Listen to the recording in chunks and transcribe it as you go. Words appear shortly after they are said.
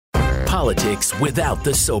politics without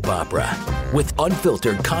the soap opera, with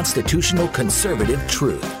unfiltered constitutional conservative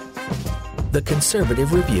truth. The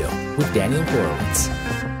Conservative Review with Daniel Horowitz.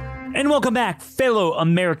 And welcome back, fellow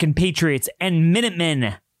American patriots and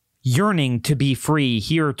Minutemen yearning to be free,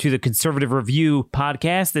 here to the Conservative Review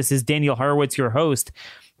podcast. This is Daniel Horowitz, your host,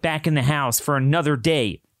 back in the house for another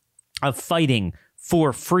day of fighting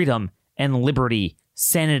for freedom and liberty,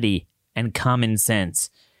 sanity, and common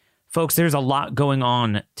sense. Folks, there's a lot going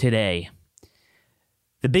on today.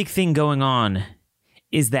 The big thing going on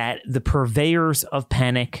is that the purveyors of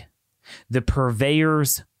panic, the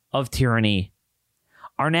purveyors of tyranny,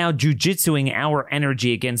 are now jujitsuing our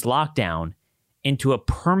energy against lockdown into a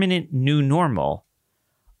permanent new normal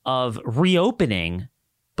of reopening,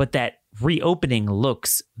 but that reopening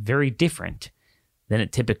looks very different than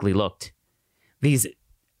it typically looked. These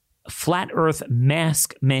flat earth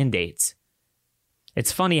mask mandates.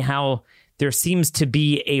 It's funny how there seems to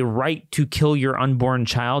be a right to kill your unborn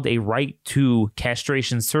child, a right to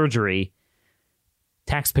castration surgery,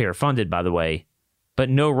 taxpayer funded, by the way, but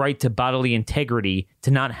no right to bodily integrity, to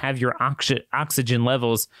not have your oxygen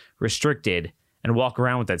levels restricted and walk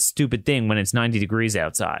around with that stupid thing when it's 90 degrees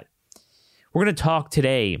outside. We're going to talk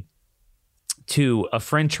today to a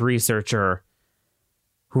French researcher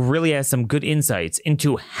who really has some good insights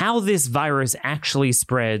into how this virus actually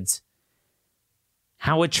spreads,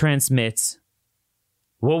 how it transmits,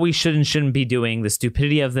 what we should and shouldn't be doing, the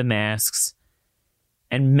stupidity of the masks,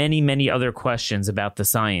 and many, many other questions about the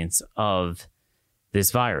science of this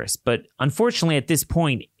virus. But unfortunately, at this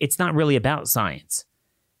point, it's not really about science.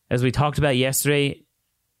 As we talked about yesterday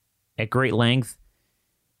at great length,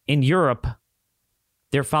 in Europe,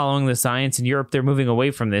 they're following the science. In Europe, they're moving away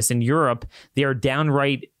from this. In Europe, they are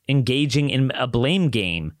downright engaging in a blame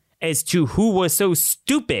game as to who was so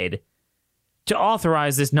stupid to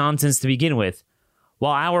authorize this nonsense to begin with.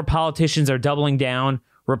 While our politicians are doubling down,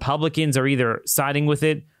 Republicans are either siding with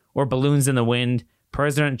it or balloons in the wind.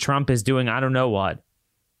 President Trump is doing I don't know what.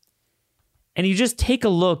 And you just take a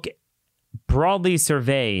look, broadly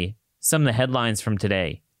survey some of the headlines from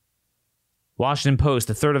today. Washington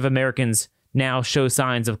Post, a third of Americans now show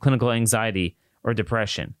signs of clinical anxiety or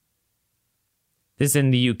depression. This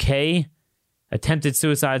in the UK. Attempted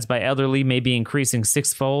suicides by elderly may be increasing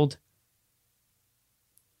sixfold.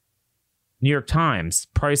 New York Times,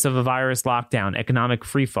 price of a virus lockdown, economic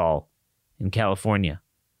freefall in California.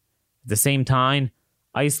 At the same time,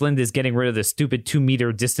 Iceland is getting rid of the stupid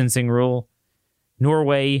 2-meter distancing rule.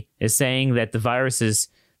 Norway is saying that the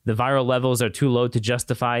viral levels are too low to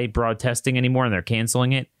justify broad testing anymore, and they're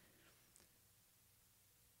canceling it.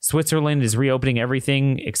 Switzerland is reopening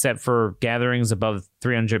everything except for gatherings above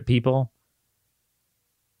 300 people.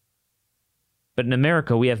 But in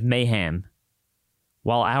America, we have mayhem.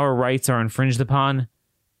 While our rights are infringed upon,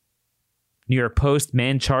 New York Post,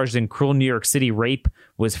 man charged in cruel New York City rape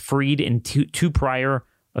was freed in two prior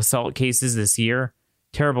assault cases this year.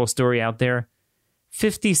 Terrible story out there.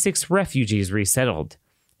 56 refugees resettled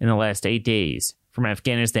in the last 8 days from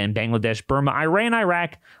Afghanistan, Bangladesh, Burma, Iran,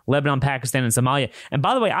 Iraq, Lebanon, Pakistan, and Somalia. And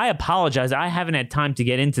by the way, I apologize. I haven't had time to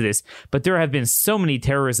get into this, but there have been so many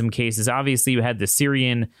terrorism cases. Obviously, you had the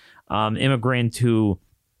Syrian immigrant who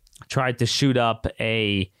tried to shoot up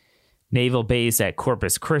a naval base at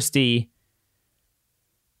Corpus Christi.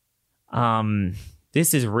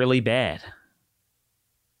 This is really bad.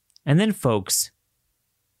 And then, folks,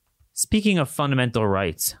 speaking of fundamental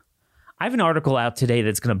rights, I have an article out today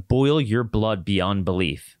that's going to boil your blood beyond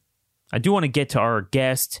belief. I do want to get to our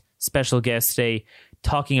special guest today,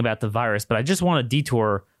 talking about the virus, but I just want to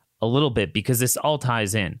detour a little bit because this all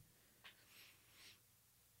ties in.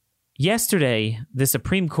 Yesterday, the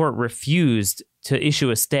Supreme Court refused to issue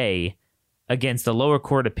a stay against the lower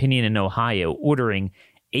court opinion in Ohio, ordering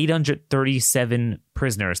 837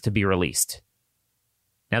 prisoners to be released.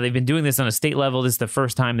 Now, they've been doing this on a state level. This is the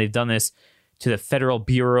first time they've done this to the Federal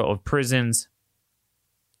Bureau of Prisons.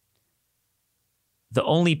 The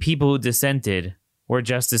only people who dissented were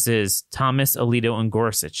Justices Thomas, Alito, and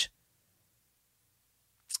Gorsuch.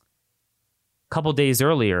 A couple days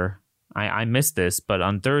earlier, I missed this, but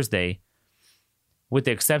on Thursday, with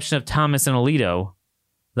the exception of Thomas and Alito,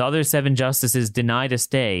 the other 7 justices denied a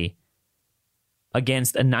stay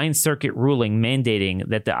against a Ninth Circuit ruling mandating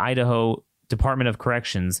that the Idaho Department of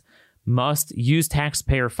Corrections must use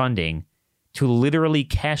taxpayer funding to literally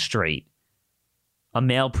castrate a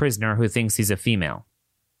male prisoner who thinks he's a female.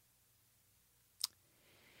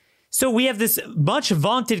 So we have this much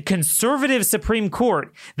vaunted conservative Supreme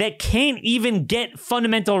Court that can't even get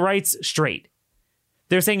fundamental rights straight.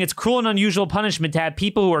 They're saying it's cruel and unusual punishment to have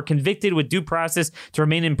people who are convicted with due process to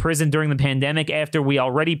remain in prison during the pandemic after we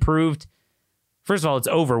already proved, first of all, it's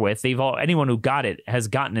over with. Anyone who got it has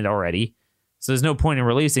gotten it already. So there's no point in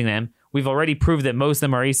releasing them. We've already proved that most of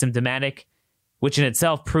them are asymptomatic, which in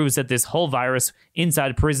itself proves that this whole virus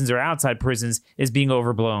inside prisons or outside prisons is being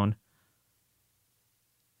overblown.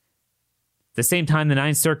 At the same time, the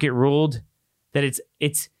Ninth Circuit ruled that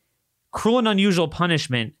it's cruel and unusual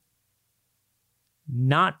punishment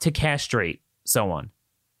not to castrate someone.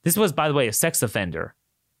 This was, by the way, a sex offender,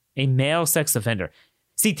 a male sex offender.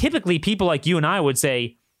 See, typically people like you and I would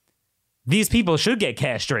say these people should get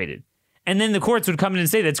castrated. And then the courts would come in and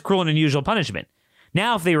say that's cruel and unusual punishment.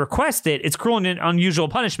 Now, if they request it, it's cruel and unusual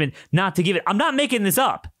punishment not to give it. I'm not making this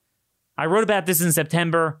up. I wrote about this in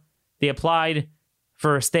September. They applied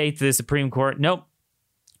for a stay to the Supreme Court. Nope.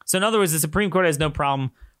 So in other words, the Supreme Court has no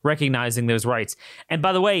problem recognizing those rights. And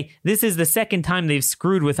by the way, this is the second time they've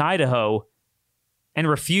screwed with Idaho and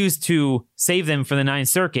refused to save them for the Ninth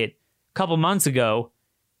Circuit. A couple months ago,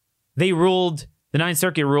 the Ninth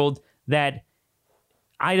Circuit ruled that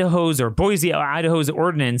Idaho's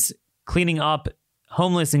ordinance cleaning up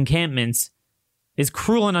homeless encampments is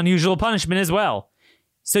cruel and unusual punishment as well.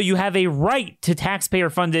 So you have a right to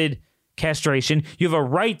taxpayer-funded castration. You have a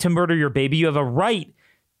right to murder your baby. You have a right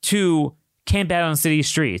to camp out on city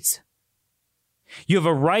streets. You have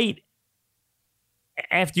a right,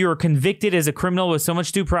 after you're convicted as a criminal with so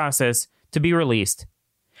much due process, to be released.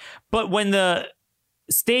 But when the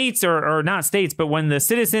states, or not states, but when the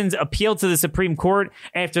citizens appeal to the Supreme Court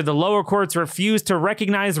after the lower courts refuse to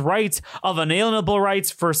recognize rights of unalienable rights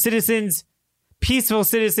for citizens, peaceful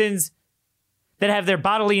citizens that have their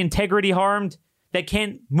bodily integrity harmed, that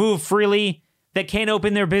can't move freely, that can't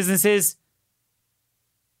open their businesses,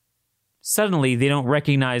 suddenly they don't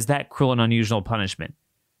recognize that cruel and unusual punishment.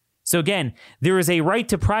 So again, there is a right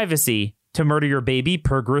to privacy to murder your baby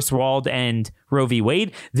per Griswold and Roe v.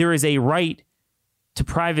 Wade. There is a right to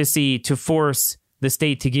privacy to force the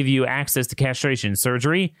state to give you access to castration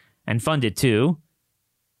surgery and fund it too.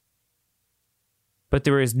 But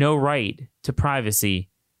there is no right to privacy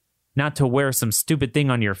not to wear some stupid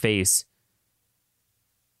thing on your face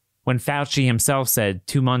when Fauci himself said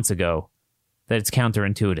 2 months ago that it's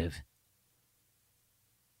counterintuitive.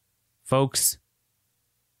 Folks,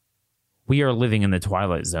 we are living in the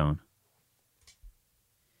twilight zone.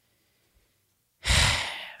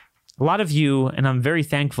 A lot of you, and I'm very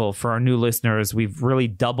thankful for our new listeners, we've really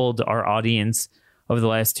doubled our audience over the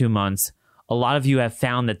last 2 months. A lot of you have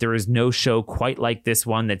found that there is no show quite like this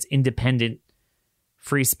one that's independent,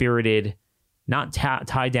 free-spirited, not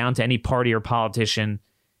tied down to any party or politician,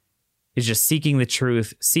 is just seeking the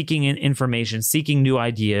truth, seeking information, seeking new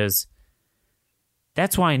ideas.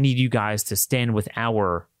 That's why I need you guys to stand with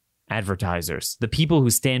our advertisers, the people who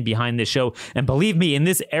stand behind this show. And believe me, in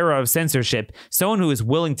this era of censorship, someone who is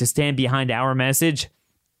willing to stand behind our message,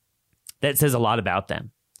 that says a lot about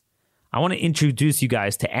them. I want to introduce you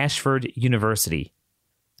guys to Ashford University.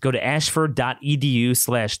 Go to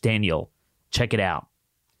ashford.edu/Daniel. Check it out.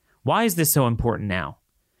 Why is this so important now?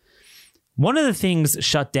 One of the things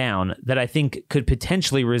shut down that I think could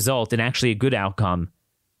potentially result in actually a good outcome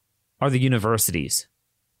are the universities.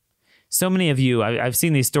 So many of you, I've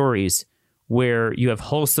seen these stories where you have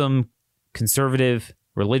wholesome, conservative,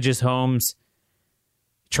 religious homes.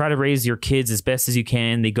 Try to raise your kids as best as you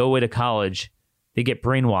can. They go away to college. They get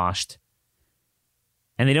brainwashed.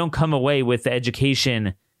 And they don't come away with the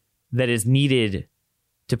education that is needed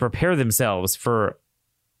to prepare themselves for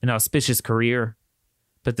an auspicious career.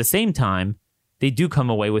 But at the same time, they do come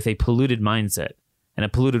away with a polluted mindset and a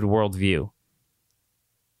polluted worldview.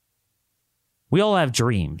 We all have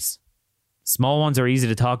dreams. Small ones are easy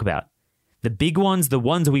to talk about. The big ones, the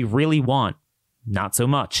ones we really want, not so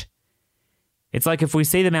much. It's like if we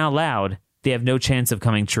say them out loud, they have no chance of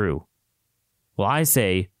coming true. Well, I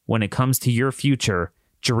say, when it comes to your future,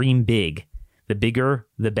 dream big. The bigger,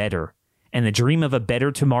 the better. And the dream of a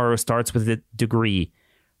better tomorrow starts with a degree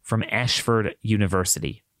from Ashford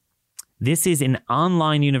University. This is an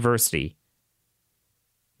online university.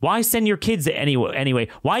 Why send your kids anyway?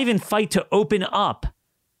 Why even fight to open up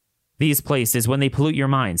these places when they pollute your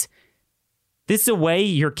minds? This is a way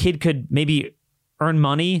your kid could maybe earn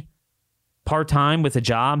money part-time with a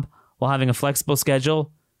job while having a flexible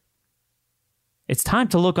schedule. It's time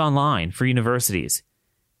to look online for universities.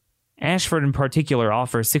 Ashford in particular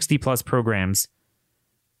offers 60-plus programs,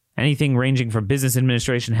 anything ranging from business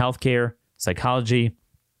administration, healthcare, psychology.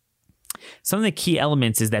 Some of the key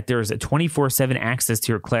elements is that there's a 24/7 access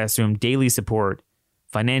to your classroom, daily support,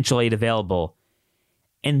 financial aid available,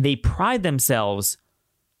 and they pride themselves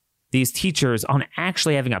these teachers on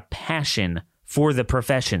actually having a passion for the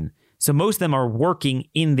profession. So most of them are working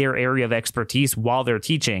in their area of expertise while they're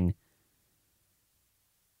teaching.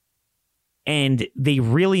 And they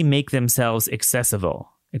really make themselves accessible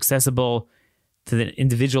to the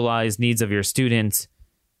individualized needs of your students.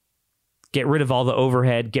 Get rid of all the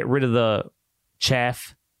overhead, get rid of the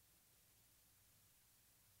chaff,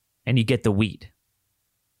 and you get the wheat.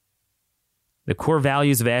 The core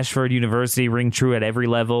values of Ashford University ring true at every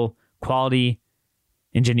level: quality,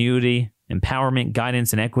 ingenuity, empowerment,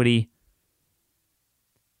 guidance, and equity.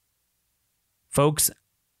 Folks,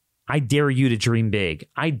 I dare you to dream big.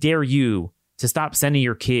 I dare you to stop sending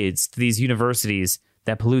your kids to these universities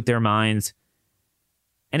that pollute their minds.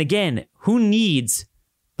 And again, who needs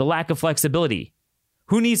the lack of flexibility?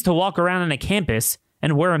 Who needs to walk around on a campus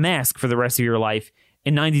and wear a mask for the rest of your life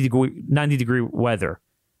in 90 degree weather?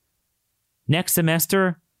 Next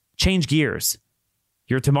semester, change gears.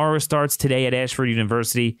 Your tomorrow starts today at Ashford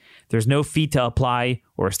University. There's no fee to apply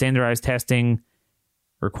or standardized testing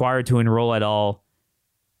required to enroll at all.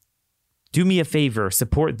 Do me a favor,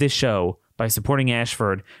 support this show by supporting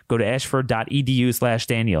Ashford. Go to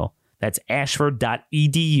ashford.edu/Daniel. That's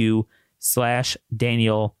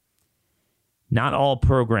ashford.edu/Daniel. Not all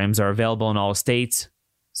programs are available in all states,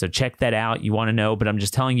 so check that out. You want to know, but I'm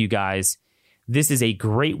just telling you guys, this is a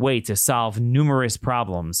great way to solve numerous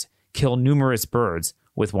problems, kill numerous birds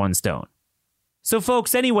with one stone. So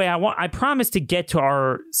folks, anyway, I promised to get to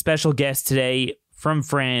our special guest today from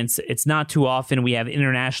France. It's not too often we have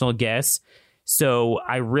international guests, so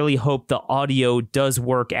I really hope the audio does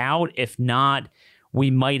work out. If not,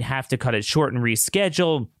 we might have to cut it short and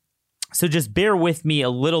reschedule. So just bear with me a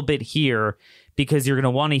little bit here, because you're going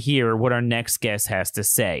to want to hear what our next guest has to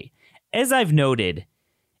say. As I've noted,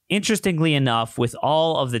 interestingly enough, with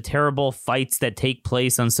all of the terrible fights that take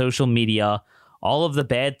place on social media, all of the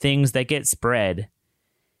bad things that get spread,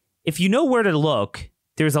 if you know where to look,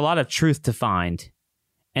 there's a lot of truth to find.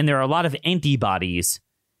 And there are a lot of antibodies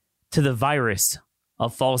to the virus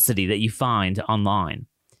of falsity that you find online.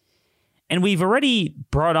 And we've already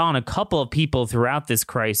brought on a couple of people throughout this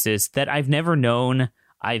crisis that I've never known.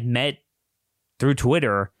 I've met through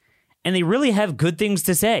Twitter, and they really have good things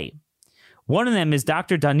to say. One of them is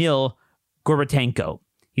Dr. Daniil Gorbatenko.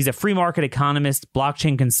 He's a free market economist,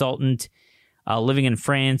 blockchain consultant, living in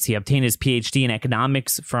France. He obtained his PhD in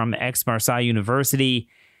economics from Aix-Marseille University.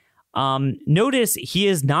 Notice he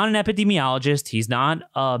is not an epidemiologist. He's not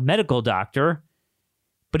a medical doctor,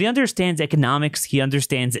 but he understands economics. He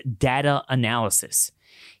understands data analysis.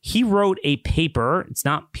 He wrote a paper. It's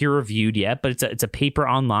not peer-reviewed yet, but it's a paper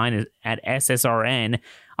online at SSRN.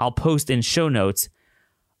 I'll post in show notes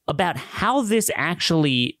about how this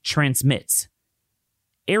actually transmits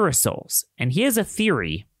aerosols. And he has a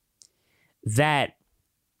theory that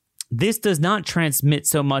this does not transmit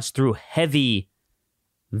so much through heavy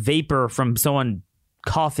vapor from someone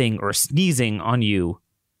coughing or sneezing on you,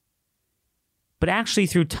 but actually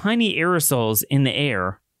through tiny aerosols in the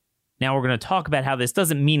air. Now, we're going to talk about how this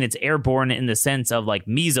doesn't mean it's airborne in the sense of like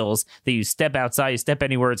measles, that you step outside, you step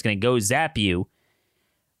anywhere, it's going to go zap you.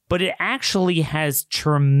 But it actually has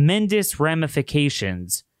tremendous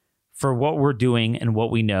ramifications for what we're doing and what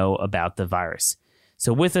we know about the virus.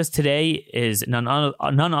 So with us today is none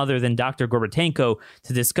other than Dr. Gorbatenko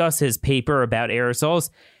to discuss his paper about aerosols.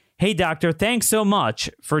 Hey, doctor, thanks so much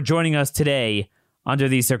for joining us today under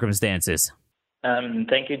these circumstances.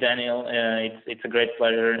 Thank you, Daniel. It's a great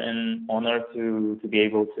pleasure and honor to be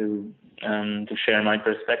able to share my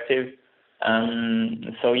perspective.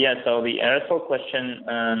 So the aerosol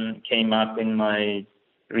question came up in my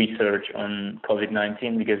research on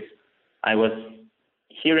COVID-19 because I was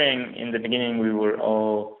hearing in the beginning we were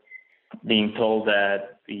all being told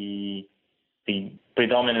that the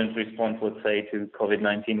predominant response, let's say, to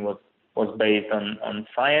COVID-19 was based on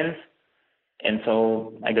science. And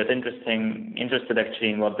so I got interested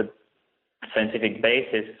actually in what the scientific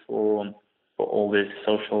basis for all this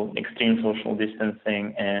extreme social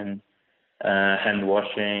distancing and hand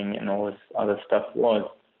washing and all this other stuff was.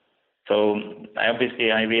 So I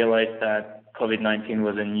realized that COVID-19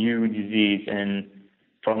 was a new disease, and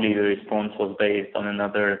probably the response was based on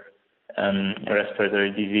another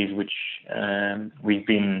respiratory disease, which we've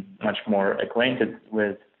been much more acquainted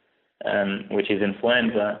with, which is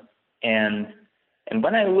influenza. And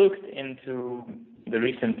when I looked into the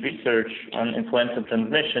recent research on influenza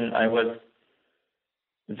transmission, I was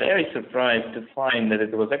very surprised to find that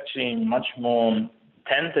it was actually much more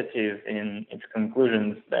tentative in its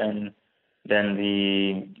conclusions than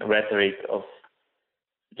the rhetoric of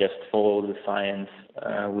just follow the science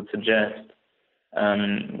would suggest.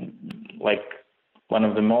 Like one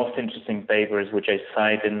of the most interesting papers, which I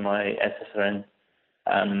cite in my SSRN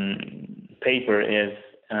paper, is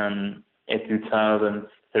a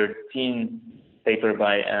 2013 paper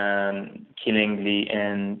by Killingley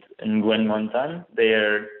and Nguyen Nguyen Tan. They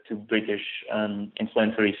are two British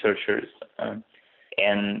influenza researchers,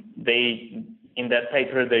 and they, in that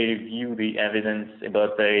paper, they review the evidence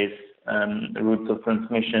about various routes of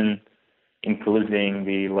transmission, including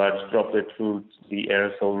the large droplet route, the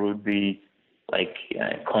aerosol route, the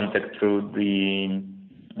contact route,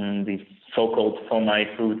 the so-called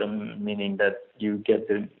fomite route, meaning that you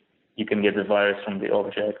can get the virus from the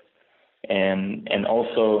object, and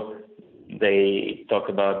also they talk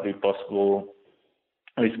about the possible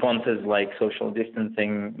responses like social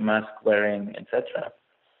distancing, mask wearing, etc.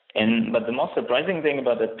 But the most surprising thing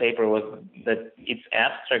about that paper was that its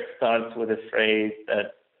abstract starts with a phrase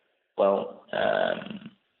that,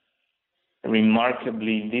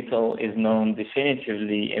 remarkably little is known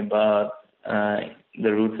definitively about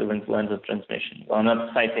the routes of influenza transmission. Well, I'm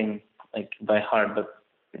not citing by heart, but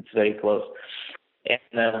it's very close.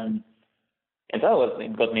 And it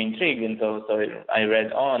got me intrigued, and so I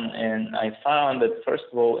read on, and I found that, first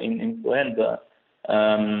of all, in influenza,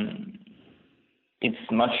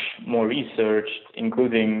 it's much more researched,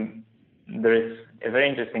 including there is a very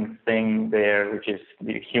interesting thing there, which is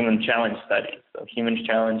the human challenge study. So human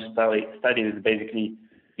challenge study is basically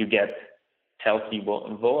you get healthy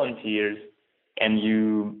volunteers and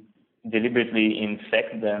you deliberately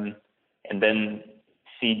infect them and then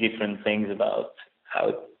see different things about how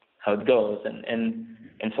it goes.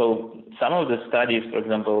 And so some of the studies, for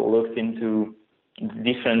example, looked into the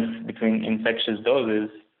difference between infectious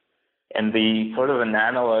doses, and the sort of an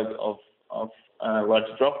analog of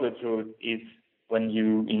large droplet route is when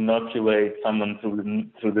you inoculate someone through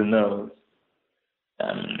the nose.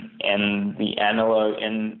 And the analog,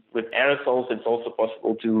 and with aerosols, it's also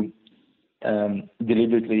possible to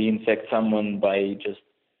deliberately infect someone by just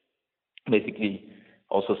basically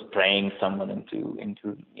also spraying someone into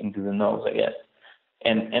the nose, I guess.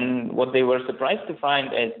 And what they were surprised to find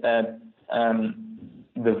is that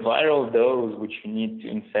the viral dose which you need to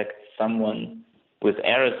infect someone with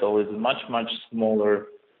aerosol is much, much smaller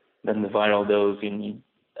than the viral dose you need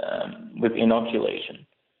with inoculation.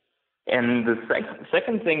 And the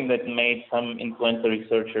second thing that made some influenza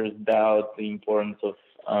researchers doubt the importance of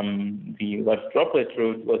the large droplet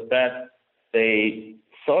route was that they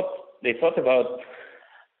thought about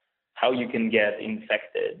how you can get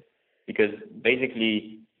infected, because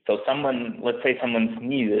basically, so let's say someone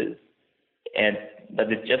sneezes, but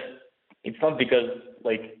it's not because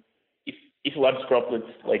if large droplets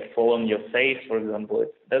fall on your face, for example,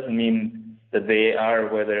 it doesn't mean that they are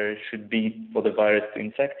where they should be for the virus to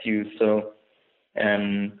infect you. So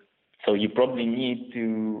you probably need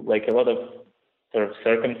to a lot of sort of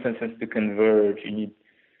circumstances to converge. You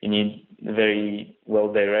need very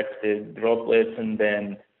well directed droplets, and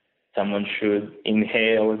then someone should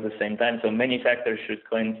inhale at the same time. So many factors should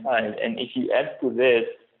coincide. And if you add to this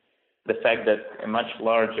the fact that a much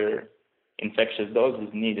larger infectious dose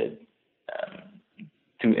is needed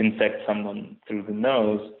to infect someone through the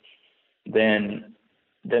nose, then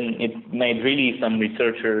it made really some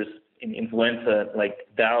researchers in influenza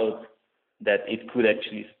doubt that it could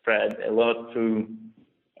actually spread a lot through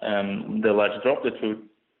the large droplet route.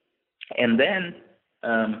 And then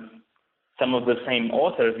some of the same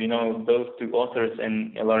authors, those two authors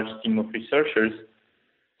and a large team of researchers,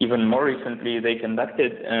 even more recently, they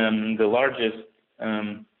conducted the largest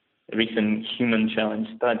recent human challenge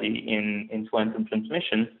study in influenza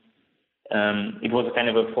transmission. It was kind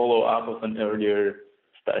of a follow-up of an earlier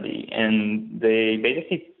study, and they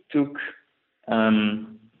basically took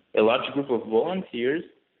a large group of volunteers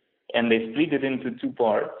and they split it into two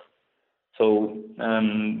parts. So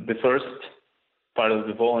the first part of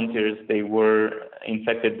the volunteers, they were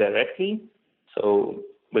infected directly, so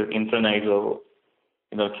with intranasal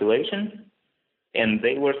inoculation, and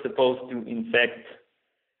they were supposed to infect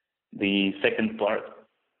the second part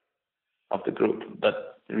of the group.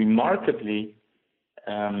 But remarkably,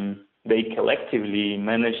 they collectively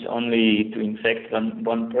managed only to infect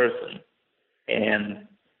one person. And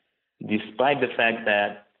despite the fact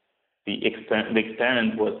that the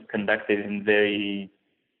experiment was conducted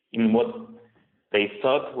in what they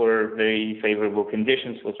thought were very favorable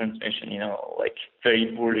conditions for transmission,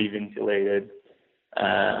 very poorly ventilated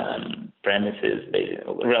premises,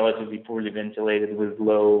 relatively poorly ventilated with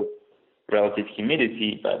low relative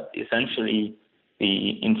humidity, but essentially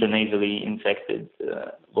the intranasally infected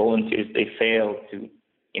volunteers, they failed to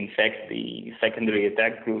infect the secondary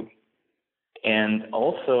attack group. And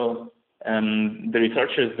also the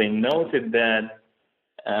researchers, they noted that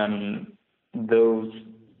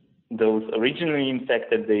those originally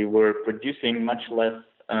infected, they were producing much less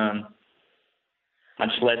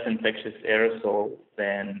infectious aerosol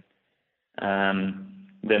than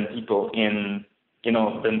people in,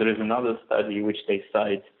 then there is another study which they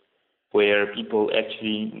cite where people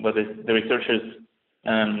actually, the researchers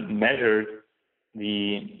measured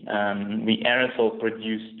the aerosol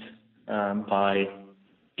produced by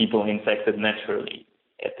people infected naturally.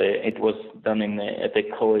 It was done at a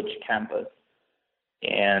college campus,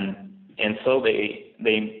 and so in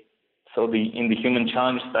the human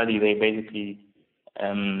challenge study they basically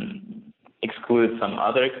excluded some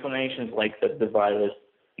other explanations, like that the virus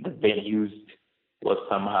that they used was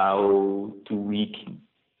somehow too weak,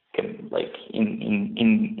 like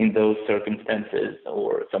in those circumstances,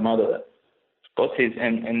 or some other hypotheses,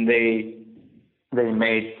 and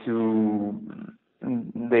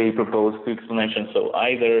they proposed two explanations. So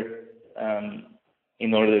either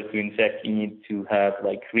in order to infect, you need to have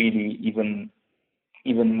like really even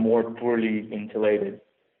more poorly ventilated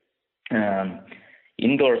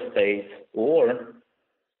indoor space, or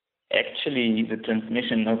actually the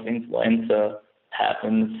transmission of influenza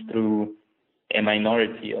happens through a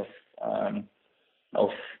minority of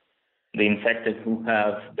the infected who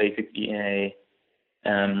have basically a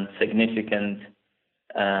significant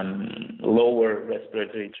lower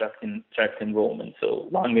respiratory tract involvement, so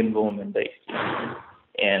lung involvement basically,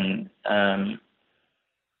 and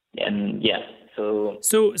yeah. So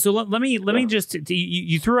let me just,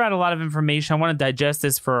 you threw out a lot of information. I want to digest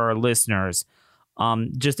this for our listeners.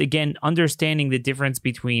 Just again, understanding the difference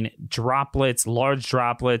between droplets, large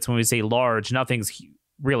droplets. When we say large, nothing's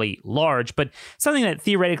really large, but something that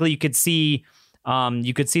theoretically you could see.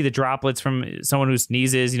 You could see the droplets from someone who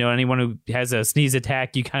sneezes. Anyone who has a sneeze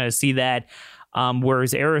attack, you kind of see that.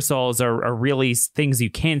 Whereas aerosols are really things you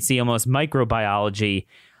can't see, almost microbiology.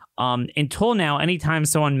 Until now, anytime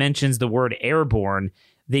someone mentions the word airborne,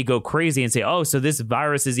 they go crazy and say, oh, so this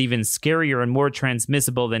virus is even scarier and more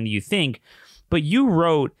transmissible than you think. But you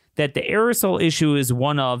wrote that the aerosol issue is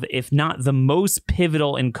one of, if not the most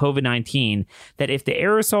pivotal in COVID-19, that if the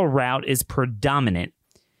aerosol route is predominant,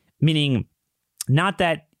 meaning not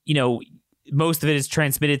that, most of it is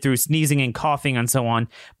transmitted through sneezing and coughing and so on,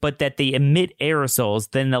 but that they emit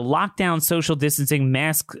aerosols, then the lockdown, social distancing,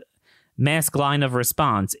 mask line of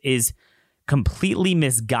response is completely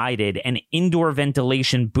misguided, and indoor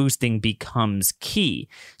ventilation boosting becomes key.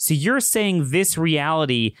 So you're saying this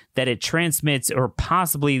reality that it transmits, or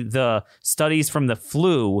possibly the studies from the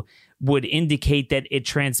flu would indicate that it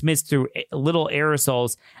transmits through little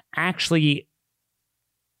aerosols, actually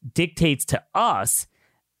dictates to us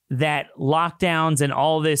that lockdowns and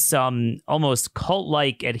all this almost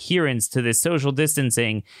cult-like adherence to this social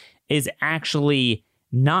distancing is actually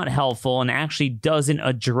not helpful and actually doesn't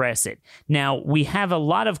address it. Now, we have a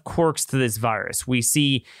lot of quirks to this virus. We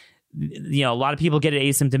see, a lot of people get it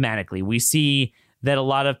asymptomatically. We see that a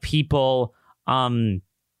lot of people, they're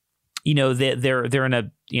in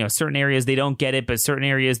a, certain areas they don't get it, but certain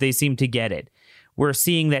areas they seem to get it. We're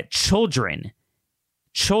seeing that children,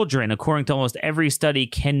 according to almost every study,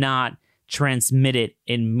 cannot transmit it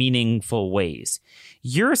in meaningful ways.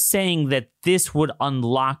 You're saying that this would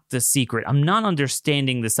unlock the secret. I'm not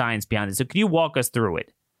understanding the science behind it. So can you walk us through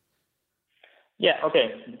it? Yeah,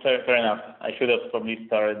 okay, fair enough. I should have probably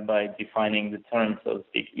started by defining the term, so to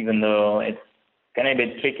speak, even though it's kind of a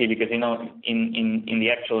bit tricky because, in the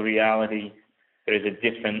actual reality, there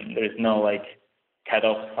is no like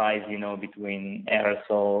cutoff size, between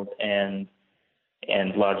aerosols and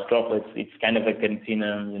large droplets. It's kind of a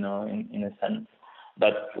continuum, in a sense.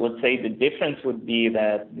 But let's say the difference would be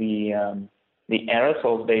that the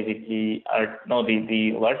aerosols basically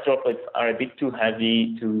the large droplets are a bit too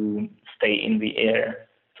heavy to stay in the air.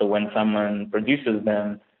 So when someone produces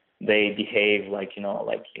them, they behave like,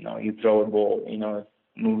 you throw a ball,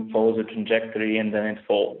 it follows a trajectory and then it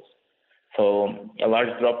falls. So a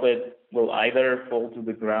large droplet will either fall to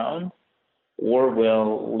the ground or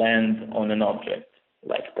will land on an object,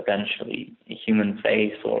 like potentially a human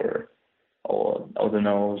face or the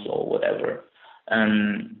nose or whatever.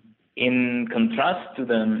 In contrast to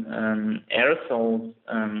them, aerosols,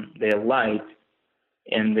 they're light,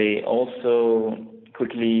 and they also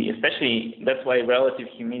quickly, especially that's why relative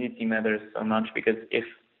humidity matters so much, because if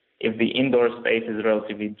the indoor space is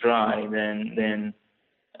relatively dry, then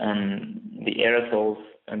the aerosols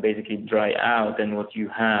basically dry out, and what you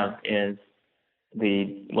have is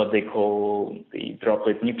what they call the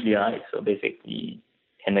droplet nuclei, so basically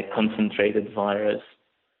kind of concentrated virus.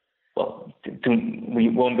 Well, we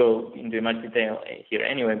won't go into much detail here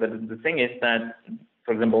anyway, but the thing is that,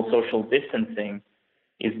 for example, social distancing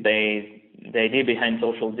the idea behind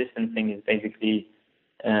social distancing is basically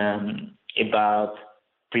about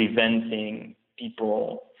preventing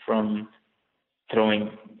people from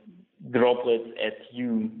throwing droplets at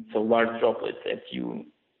you, so large droplets at you,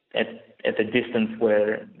 at a distance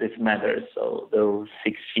where this matters, so those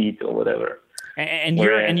 6 feet or whatever.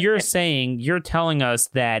 And you're telling us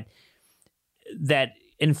that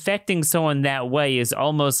infecting someone that way is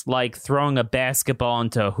almost like throwing a basketball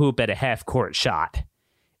into a hoop at a half-court shot.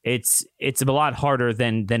 It's a lot harder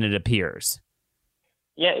than it appears.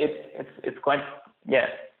 Yeah, it's quite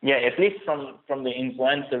at least from the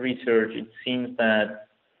influenza research, it seems that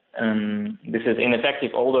this is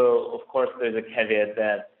ineffective. Although of course there's a caveat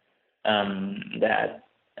that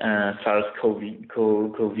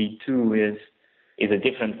SARS-CoV-2 is a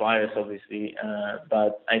different virus, obviously,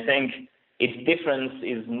 but I think its difference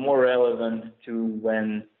is more relevant to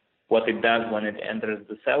what it does when it enters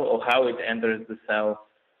the cell or how it enters the cell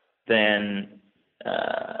than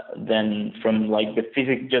from like the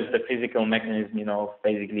physical mechanism,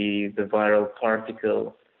 basically the viral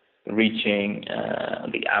particle reaching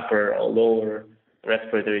the upper or lower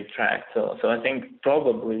respiratory tract. So I think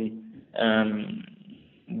probably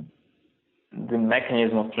the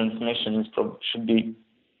mechanism of transmission should be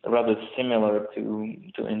rather similar to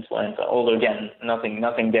influenza. Although again, nothing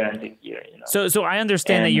guaranteed here. So I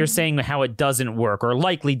understand that you're saying how it doesn't work, or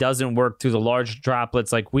likely doesn't work through the large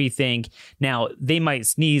droplets like we think. Now, they might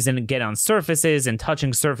sneeze and get on surfaces, and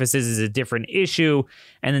touching surfaces is a different issue,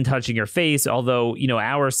 and then touching your face, although,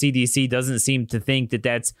 our CDC doesn't seem to think that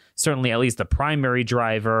that's certainly at least the primary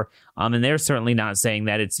driver, and they're certainly not saying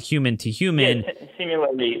that it's human to human. Yeah,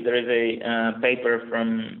 similarly, there is a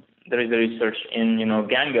there is a research in,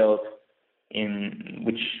 Gangold,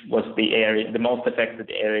 which was the most affected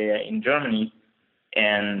area in Germany,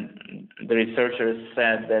 and the researchers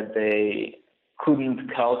said that they couldn't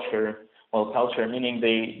culture meaning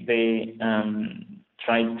they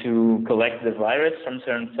tried to collect the virus from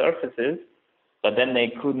certain surfaces, but then they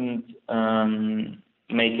couldn't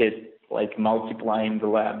make it like multiply in the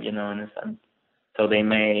lab, in a sense. So they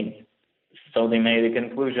made the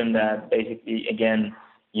conclusion that basically, again,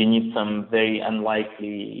 you need some very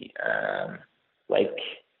unlikely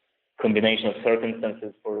combination of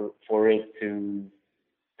circumstances for it to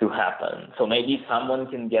happen. So maybe someone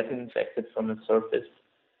can get infected from a surface,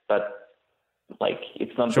 but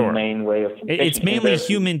it's not the main way of infection. It's mainly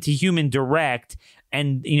human to human direct.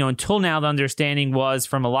 And, until now, the understanding was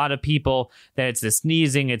from a lot of people that it's the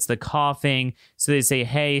sneezing, it's the coughing. So they say,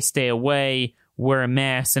 hey, stay away, wear a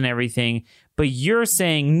mask and everything. But you're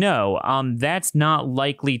saying, no, that's not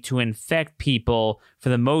likely to infect people for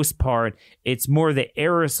the most part. It's more the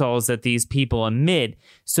aerosols that these people emit.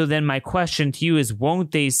 So then my question to you is,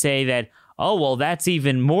 won't they say that, oh, well, that's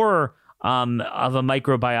even more of a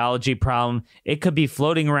microbiology problem? It could be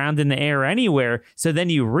floating around in the air anywhere. So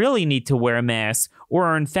then you really need to wear a mask.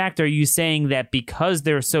 Or in fact, are you saying that because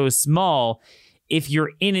they're so small, if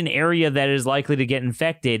you're in an area that is likely to get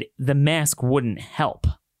infected, the mask wouldn't help?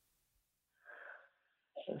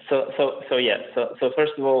 So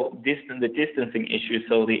first of all, the distancing issue.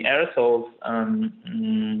 So the aerosols,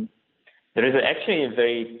 there is actually a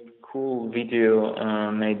very cool video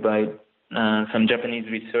made by some Japanese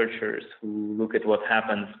researchers who look at what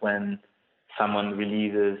happens when someone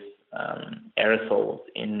releases aerosols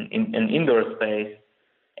in an indoor space.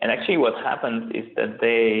 And actually what happens is that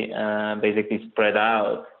they basically spread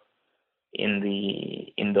out in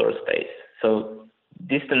the indoor space. So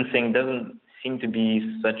distancing doesn't seem to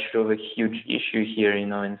be such of a huge issue here,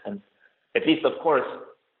 in a sense. At least, of course,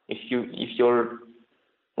 if you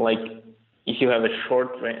have a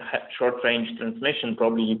short range transmission,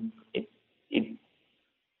 probably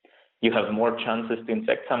you have more chances to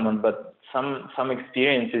infect someone. But some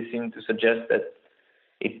experiences seem to suggest that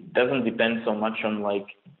it doesn't depend so much on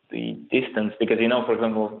the distance, because for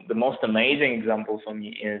example, the most amazing example for me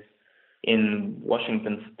is in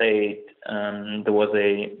Washington State. There was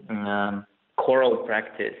a choral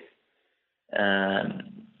practice,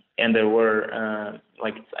 and there were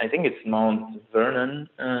I think it's Mount Vernon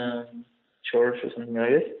Church or something like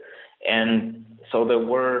this, and so there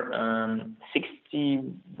were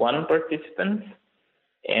 61 participants,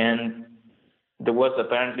 and there was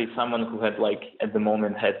apparently someone who had at the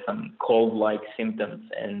moment had some cold-like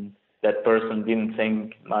symptoms, and that person didn't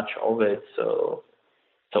think much of it, so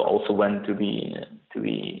also went to the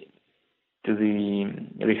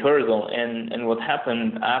rehearsal, and what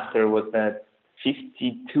happened after was that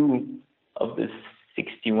 52 of the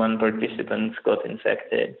 61 participants got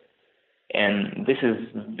infected, and this is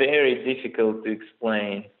very difficult to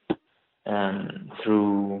explain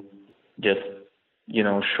through just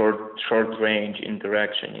short range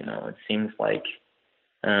interaction. It seems like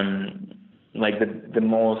the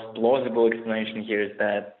most plausible explanation here is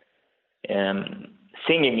that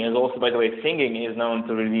singing is also, by the way, singing is known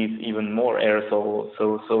to release even more aerosol.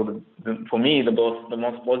 So for me, the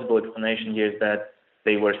most plausible explanation here is that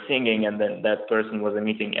they were singing, and then that person was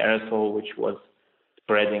emitting aerosol, which was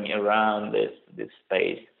spreading around this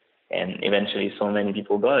space, and eventually so many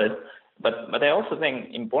people got it. But I also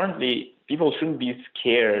think, importantly, people shouldn't be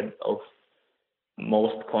scared of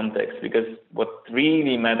most contexts, because what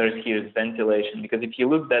really matters here is ventilation. Because if you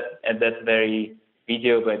look at that very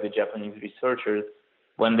video by the Japanese researchers,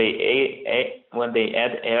 when they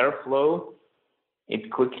add airflow, it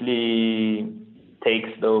quickly takes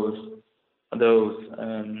those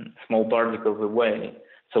small particles away.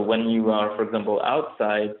 So when you are, for example,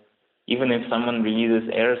 outside, even if someone releases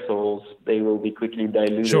aerosols, they will be quickly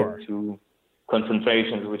diluted to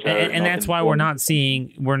concentrations which are and that's why we're not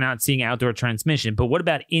seeing outdoor transmission. But what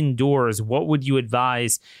about indoors? What would you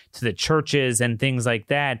advise to the churches and things like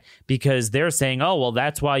that? Because they're saying, oh, well,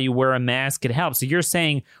 that's why you wear a mask, it helps. So you're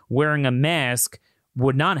saying wearing a mask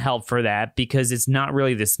would not help for that because it's not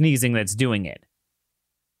really the sneezing that's doing it.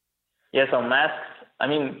 Yeah, so masks, I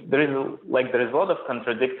mean, there is a lot of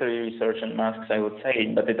contradictory research on masks, I would say,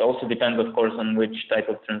 but it also depends, of course, on which type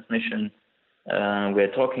of transmission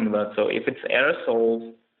we're talking about. So if it's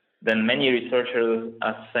aerosols, then many researchers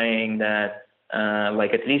are saying that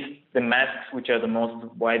at least the masks which are the most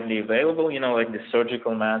widely available, like the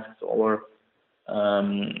surgical masks or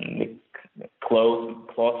the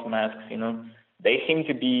cloth masks, they seem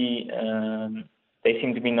to be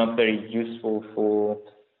not very useful for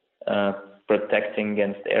protecting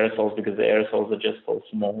against aerosols, because the aerosols are just so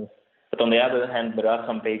small. But on the other hand, there are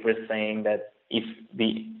some papers saying that if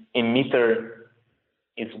the emitter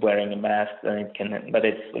is wearing a mask, then it can. But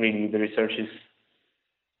it's really, the research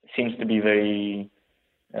seems to be very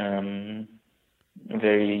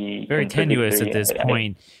tenuous at this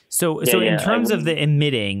point. So in terms of the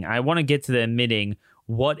emitting, I want to get to the emitting,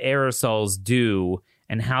 what aerosols do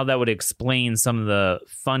and how that would explain some of the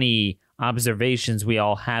funny observations we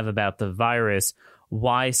all have about the virus,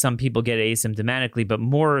 why some people get asymptomatically. But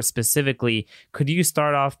more specifically, could you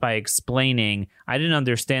start off by explaining, I didn't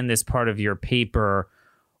understand this part of your paper,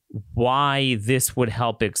 why this would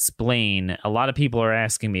help explain. A lot of people are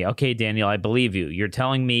asking me, okay, Daniel, I believe you. You're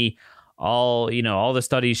telling me all the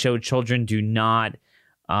studies show children do not,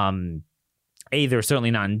 A, they're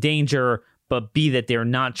certainly not in danger, but B, that they're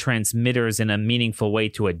not transmitters in a meaningful way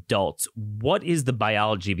to adults. What is the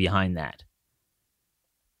biology behind that?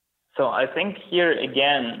 So I think here,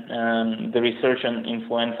 again, the research on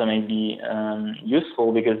influenza may be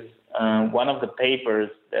useful, because one of the papers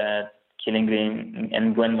that Killingley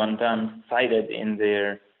and Gwen Van Dam cited in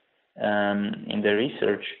their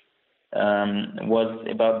research was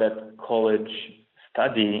about that college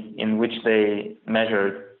study in which they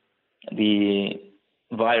measured the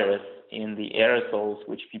virus in the aerosols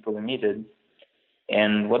which people emitted.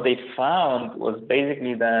 And what they found was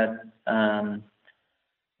basically that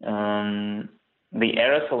the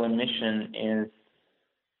aerosol emission is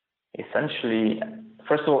essentially,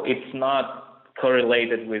 first of all, it's not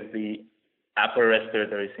correlated with the upper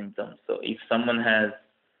respiratory symptoms. So if someone has,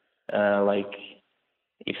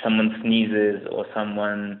 if someone sneezes, or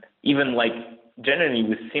someone, even generally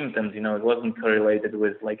with symptoms, it wasn't correlated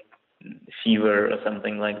with fever or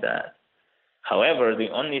something like that. However, the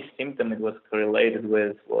only symptom it was correlated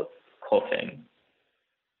with was coughing.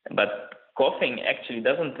 But coughing actually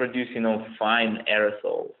doesn't produce, fine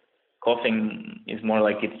aerosols. Coughing is more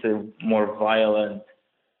like it's a more violent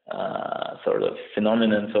sort of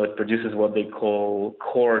phenomenon, so it produces what they call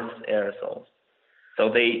coarse aerosols. So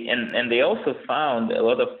they also found a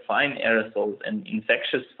lot of fine aerosols and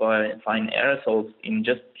infectious fine aerosols in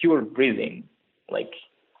just pure breathing,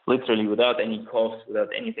 literally without any coughs, without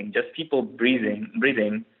anything. Just people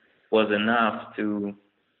breathing was enough to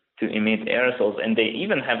emit aerosols. And they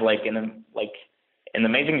even have an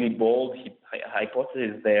amazingly bold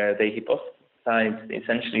hypothesis there. They hypothesized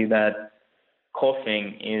essentially that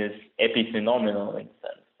coughing is epiphenomenal, in the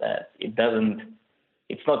sense that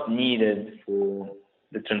it's not needed for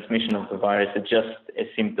the transmission of the virus. It's just a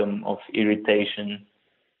symptom of irritation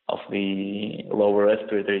of the lower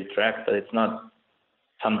respiratory tract, but it's not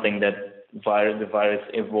something that the virus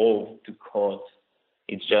evolved to cause.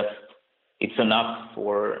 It's enough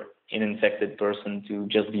for an infected person to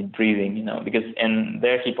just be breathing, and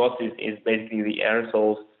their hypothesis is basically the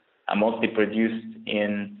aerosols are mostly produced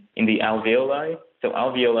in the alveoli. So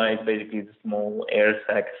alveoli is basically the small air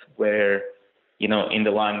sacs where, in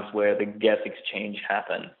the lungs where the gas exchange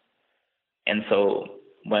happens. And so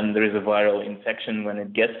when there is a viral infection, when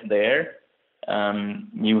it gets there,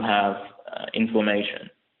 you have inflammation.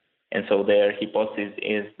 And so their hypothesis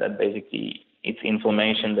is that basically it's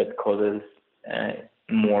inflammation that causes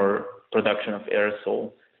more production of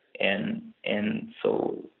aerosol and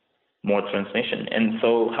so more transmission. And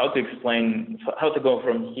so how to go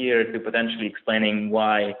from here to potentially explaining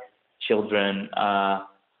why children are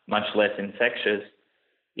much less infectious,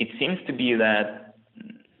 it seems to be that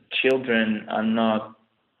children are not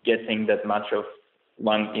getting that much of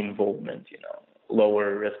lung involvement,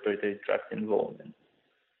 lower respiratory tract involvement.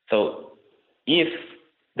 So if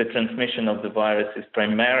the transmission of the virus is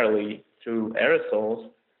primarily through aerosols,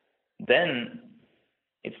 then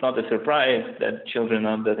it's not a surprise that children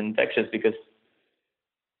are that infectious, because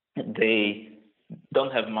they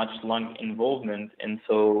don't have much lung involvement, and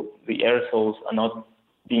so the aerosols are not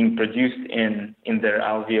being produced in their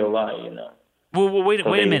alveoli, Well, wait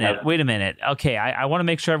a minute. Okay, I want to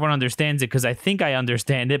make sure everyone understands it, because I think I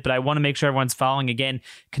understand it, but I want to make sure everyone's following. Again,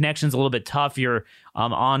 connection's a little bit tough. You're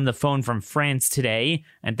on the phone from France today,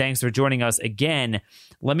 and thanks for joining us again.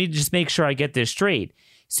 Let me just make sure I get this straight.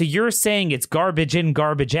 So you're saying it's garbage in,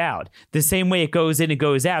 garbage out. The same way it goes in, it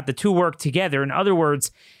goes out. The two work together. In other words,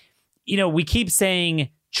 we keep saying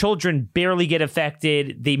children barely get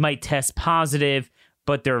affected. They might test positive,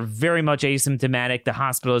 but they're very much asymptomatic. The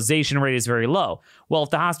hospitalization rate is very low. Well,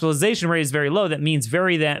 if the hospitalization rate is very low, that means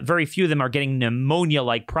very few of them are getting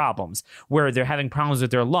pneumonia-like problems, where they're having problems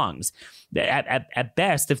with their lungs. At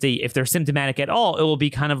best, if they're symptomatic at all, it will be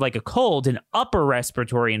kind of like a cold, an upper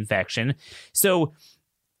respiratory infection. So,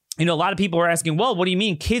 a lot of people are asking, well, what do you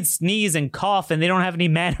mean kids sneeze and cough and they don't have any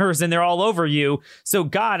manners and they're all over you? So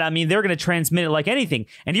God, they're going to transmit it like anything.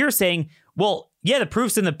 And you're saying, well, yeah, the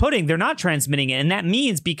proof's in the pudding. They're not transmitting it. And that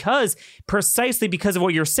means precisely because of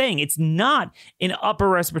what you're saying, it's not an upper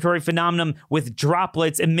respiratory phenomenon with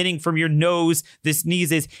droplets emitting from your nose, the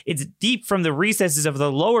sneezes. It's deep from the recesses of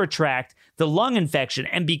the lower tract, the lung infection.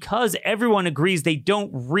 And because everyone agrees they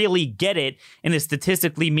don't really get it in a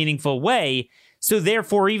statistically meaningful way, so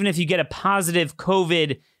therefore, even if you get a positive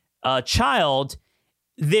COVID child,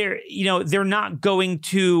 they're not going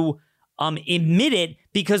to emit it,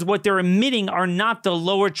 because what they're emitting are not the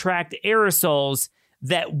lower tract aerosols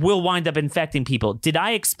that will wind up infecting people. Did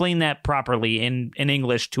I explain that properly in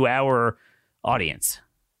English to our audience?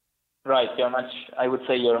 Right. I would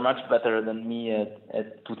say you're much better than me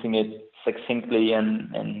at putting it succinctly,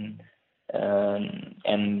 and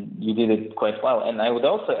you did it quite well. And I would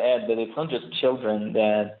also add that it's not just children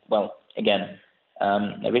that,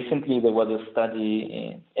 recently there was a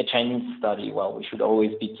study, a Chinese study. Well, we should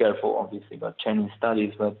always be careful, obviously, about Chinese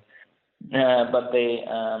studies, but they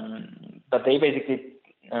basically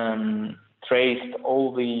traced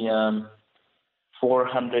all the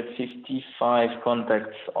 455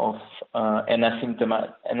 contacts of an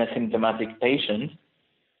asymptomatic patient,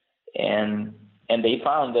 and they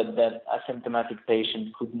found that asymptomatic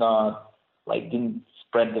patient didn't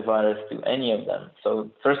spread the virus to any of them.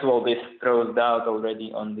 So first of all, this throws doubt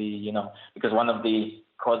already on because one of the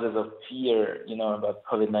causes of fear, about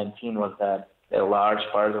COVID-19 was that a large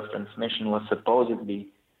part of transmission was supposedly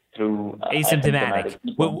through asymptomatic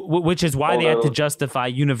people. Which is why they had to justify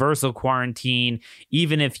universal quarantine,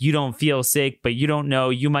 even if you don't feel sick, but you don't know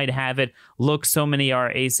you might have it. Look, so many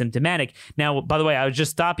are asymptomatic. Now, by the way, I would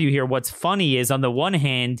just stop you here. What's funny is, on the one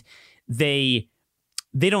hand, they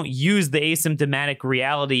don't use the asymptomatic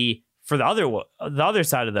reality for the other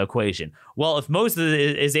side of the equation. Well, if most of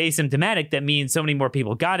it is asymptomatic, that means so many more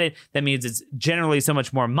people got it. That means it's generally so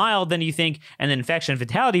much more mild than you think, and the infection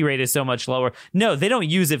fatality rate is so much lower. No, they don't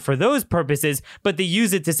use it for those purposes, but they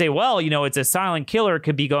use it to say, well, it's a silent killer. It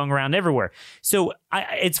could be going around everywhere. So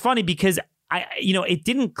it's funny because it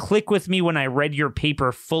didn't click with me when I read your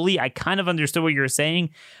paper fully. I kind of understood what you're saying,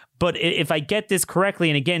 but if I get this correctly,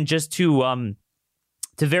 and again, just to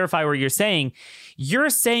verify what you're saying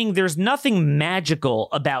there's nothing magical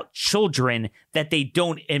about children that they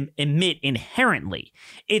don't emit inherently.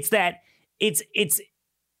 It's that it's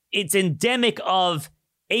endemic of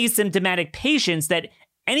asymptomatic patients that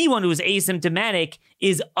anyone who's asymptomatic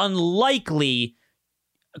is unlikely,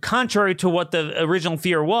 contrary to what the original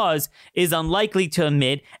fear was, is unlikely to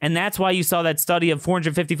emit. And that's why you saw that study of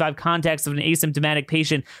 455 contacts of an asymptomatic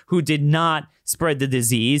patient who did not spread the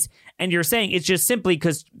disease. And you're saying it's just simply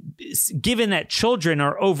because, given that children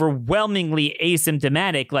are overwhelmingly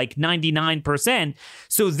asymptomatic, like 99%,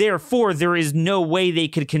 so therefore there is no way they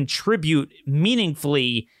could contribute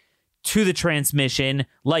meaningfully to the transmission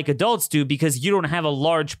like adults do, because you don't have a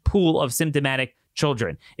large pool of symptomatic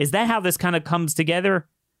children. Is that how this kind of comes together?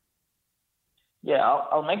 Yeah,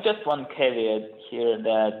 I'll make just one caveat here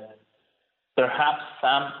that perhaps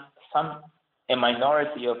a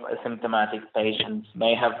minority of asymptomatic patients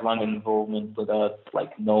may have lung involvement without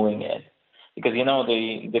knowing it, because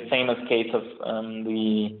the famous case of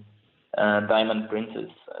the Diamond Princess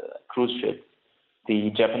cruise ship.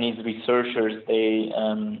 The Japanese researchers, they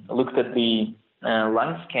looked at the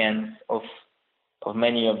lung scans of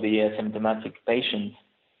many of the asymptomatic patients,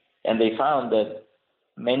 and they found that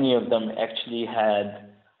many of them actually had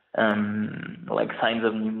signs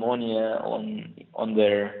of pneumonia on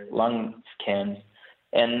their lung scans.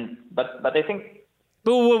 But I think.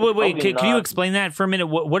 But wait. Can you explain that for a minute?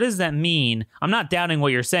 What does that mean? I'm not doubting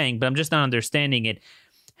what you're saying, but I'm just not understanding it.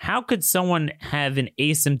 How could someone have an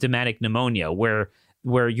asymptomatic pneumonia where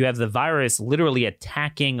you have the virus literally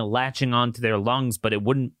latching onto their lungs, but it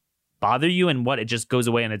wouldn't bother you, and it just goes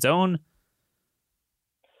away on its own?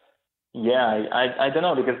 Yeah, I don't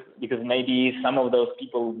know, because maybe some of those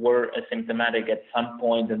people were asymptomatic at some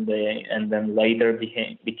point and then later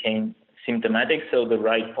became symptomatic. So the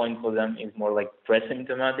right point for them is more like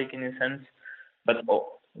pre-symptomatic in a sense, but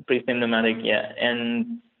pre-symptomatic, yeah.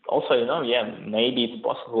 And also, maybe it's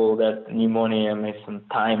possible that pneumonia may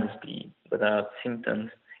sometimes be without symptoms,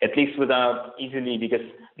 at least without easily, because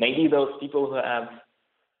maybe those people who have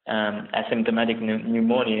asymptomatic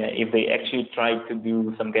pneumonia, if they actually try to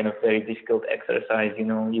do some kind of very difficult exercise,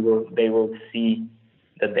 they will see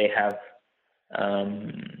that they have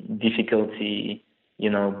difficulty,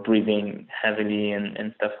 breathing heavily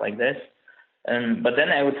and stuff like this. But then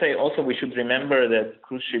I would say also we should remember that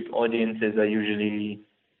cruise ship audiences are usually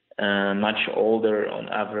much older on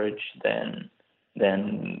average than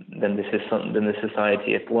the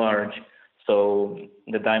society at large. So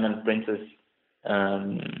the Diamond Princess,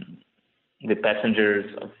 the passengers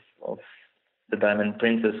of the Diamond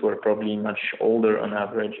Princess were probably much older on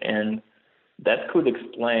average, and that could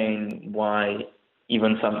explain why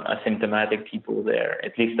even some asymptomatic people there,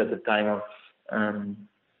 at least at the time of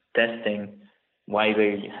testing, why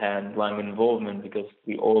they had lung involvement, because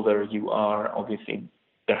the older you are, obviously,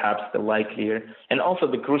 perhaps the likelier. And also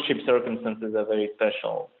the cruise ship circumstances are very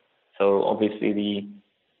special. So obviously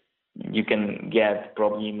you can get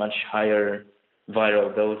probably much higher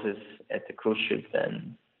viral doses at the cruise ship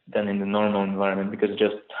than in the normal environment, because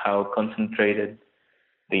just how concentrated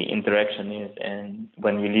the interaction is, and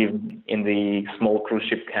when you live in the small cruise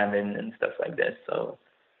ship cabin and stuff like that. So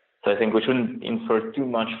I think we shouldn't infer too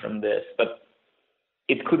much from this, but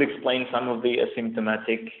it could explain some of the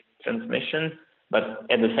asymptomatic transmission, but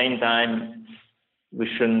at the same time, we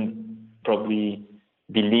shouldn't probably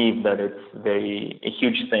believe that it's a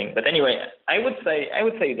huge thing. But anyway, I would say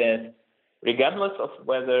that regardless of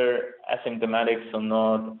whether asymptomatics or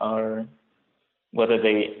not whether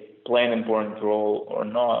they play an important role or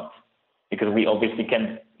not, because we obviously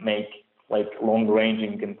can make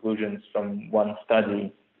long-ranging conclusions from one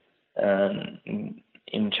study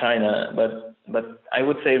in China, but I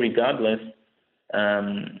would say regardless,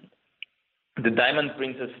 the Diamond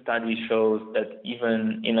Princess study shows that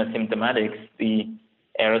even in asymptomatics, the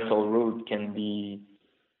aerosol route can be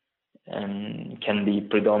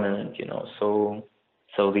predominant, So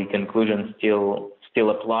the conclusion still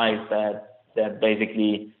applies that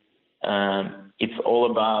basically it's all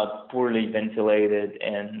about poorly ventilated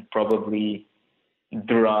and probably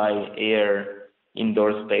dry air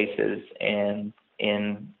indoor spaces, and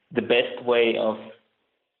the best way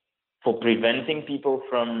for preventing people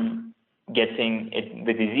from getting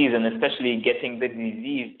the disease, and especially getting the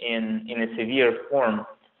disease in a severe form,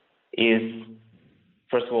 is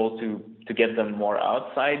first of all to get them more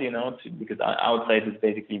outside, because outside is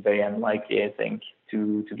basically very unlikely, I think,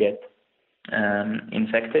 to get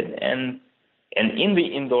infected, and in the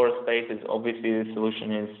indoor spaces, obviously the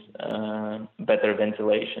solution is better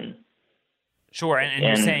ventilation. Sure, and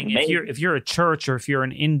you're saying if you're a church or if you're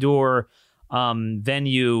an indoor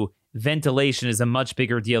venue, ventilation is a much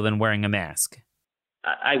bigger deal than wearing a mask.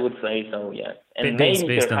 I would say so, yes. And based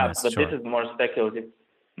perhaps, but sure. This is more speculative.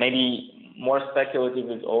 Maybe more speculative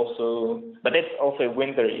is also, but it's also a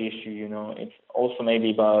winter issue, It's also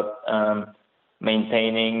maybe about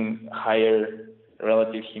maintaining higher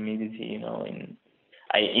relative humidity,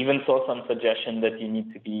 I even saw some suggestion that you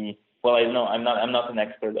need to be, well, I don't know, I'm not an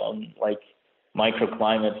expert on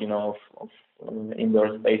microclimate, of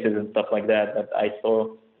indoor spaces and stuff like that, but I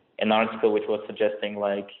saw an article which was suggesting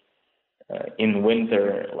in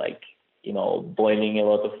winter, boiling a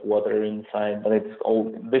lot of water inside, but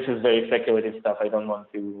this is very speculative stuff. I don't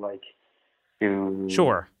want to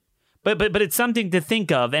Sure. But it's something to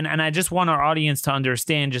think of, and I just want our audience to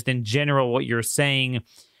understand just in general what you're saying,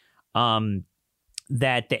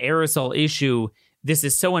 that the aerosol issue, this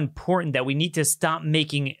is so important that we need to stop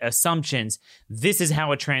making assumptions. This is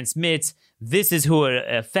how it transmits. This is who it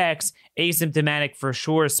affects. Asymptomatic for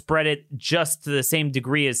sure, spread it just to the same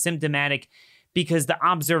degree as symptomatic, because the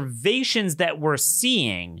observations that we're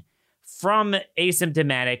seeing from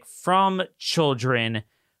asymptomatic, from children,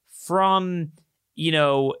 from,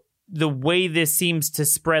 the way this seems to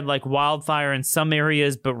spread like wildfire in some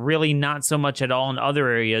areas, but really not so much at all in other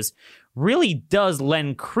areas, really does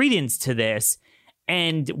lend credence to this.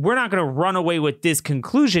 And we're not going to run away with this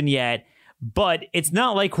conclusion yet, but it's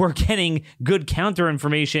not like we're getting good counter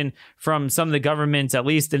information from some of the governments, at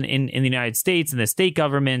least in the United States and the state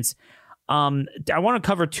governments. I want to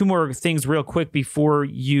cover two more things real quick before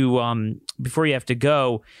you have to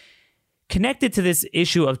go. Connected to this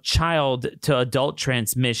issue of child to adult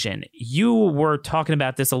transmission, you were talking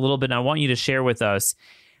about this a little bit, and I want you to share with us.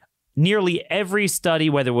 Nearly every study,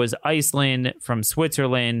 whether it was Iceland, from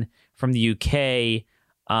Switzerland, from the UK,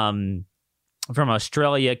 from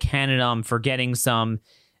Australia, Canada, I'm forgetting some,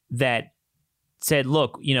 that said,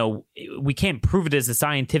 look, we can't prove it as a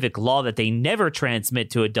scientific law that they never transmit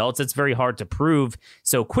to adults. It's very hard to prove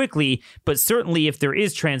so quickly, but certainly if there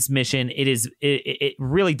is transmission, it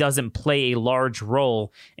really doesn't play a large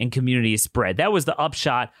role in community spread. That was the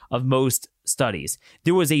upshot of most studies.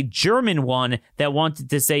 There was a German one that wanted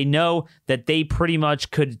to say no, that they pretty much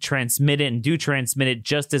could transmit it and do transmit it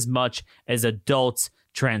just as much as adults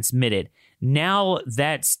transmit it. Now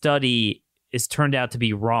that study is turned out to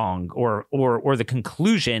be wrong, or the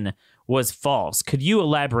conclusion was false. Could you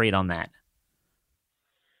elaborate on that?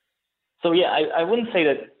 So yeah, I wouldn't say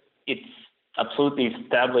that it's absolutely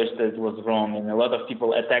established that it was wrong, and a lot of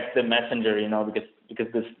people attacked the messenger,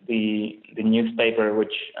 because the newspaper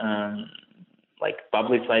which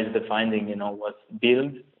publicized the finding, was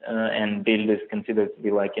Bild, and Bild is considered to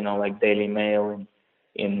be like Daily Mail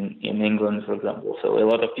in England, for example. So a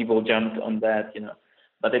lot of people jumped on that,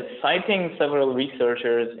 But it's citing several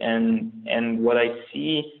researchers, and what I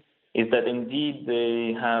see is that indeed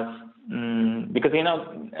they have, because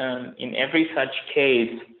in every such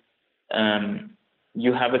case,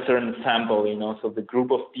 you have a certain sample, so the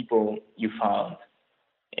group of people you found,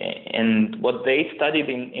 and what they studied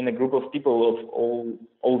in a group of people of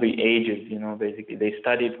all the ages, basically they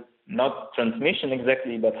studied not transmission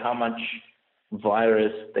exactly, but how much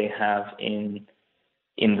virus they have in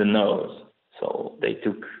the nose. So they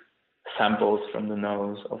took samples from the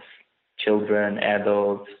nose of children,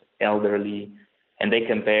 adults, elderly, and they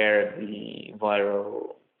compared the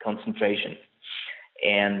viral concentrations.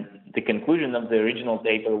 And the conclusion of the original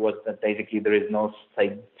paper was that basically there is no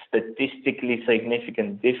statistically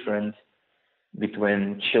significant difference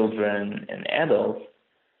between children and adults.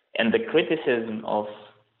 And the criticism of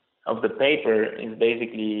the paper is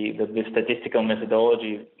basically that the statistical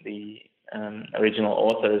methodology the original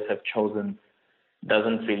authors have chosen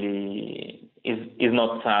doesn't really is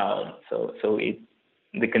not sound. So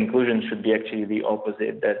the conclusion should be actually the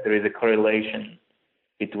opposite, that there is a correlation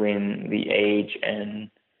between the age and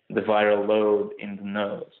the viral load in the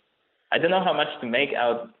nose. I don't know how much to make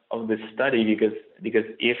out of this study, because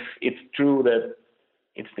if it's true that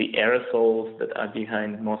it's the aerosols that are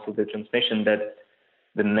behind most of the transmission, that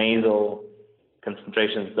the nasal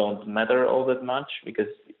concentrations don't matter all that much,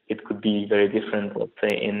 because it could be very different, let's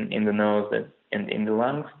say, in the nose and in the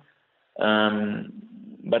lungs.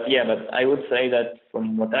 But I would say that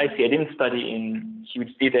from what I see, I didn't study in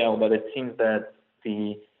huge detail, but it seems that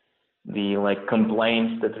the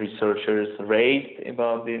complaints that researchers raised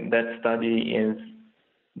about that study is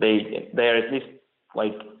they are at least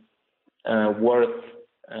worth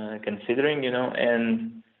considering,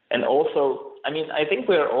 and also, I think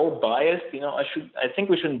we are all biased, I think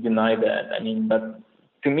we shouldn't deny that. But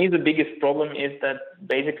to me, the biggest problem is that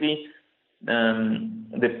basically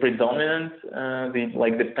the predominant,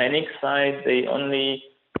 the panic side, they only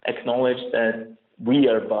acknowledge that we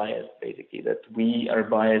are biased, basically, that we are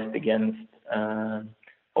biased against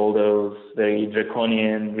all those very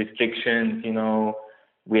draconian restrictions,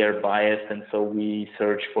 we are biased, and so we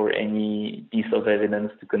search for any piece of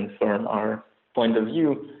evidence to confirm our point of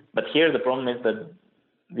view. But here the problem is that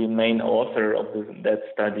the main author of that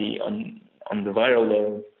study on the viral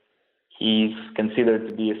load, he's considered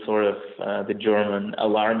to be a sort of the German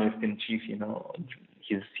alarmist in chief.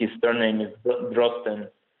 His surname is Drosten,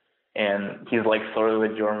 and he's sort of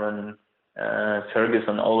a German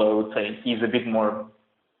Ferguson. Although I would say he's a bit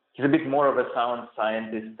more of a sound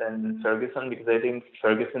scientist than Ferguson, because I think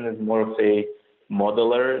Ferguson is more of a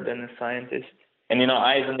modeler than a scientist. And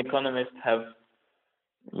I, as an economist, have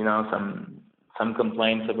some some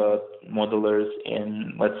complaints about modelers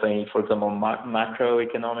in, let's say, for example,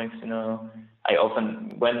 macroeconomics. I often,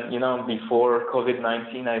 before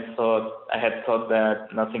COVID-19, I had thought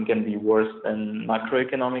that nothing can be worse than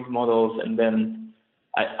macroeconomic models, and then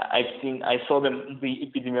I saw the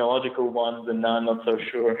epidemiological ones, and now I'm not so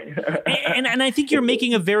sure. and I think you're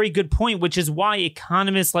making a very good point, which is why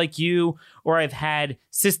economists like you, or I've had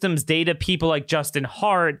systems data people like Justin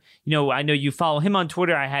Hart, I know you follow him on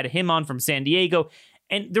Twitter. I had him on from San Diego.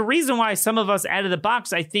 And the reason why some of us out of the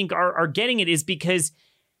box, I think, are getting it is because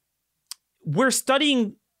we're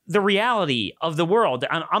studying the reality of the world.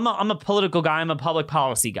 I'm a political guy. I'm a public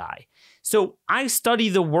policy guy. So I study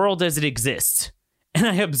the world as it exists. And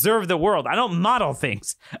I observe the world. I don't model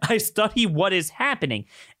things. I study what is happening.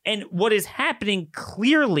 And what is happening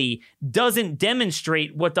clearly doesn't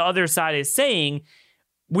demonstrate what the other side is saying.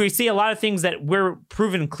 We see a lot of things that were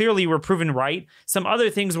proven right. Some other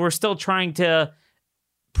things we're still trying to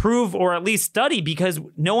prove or at least study because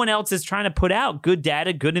no one else is trying to put out good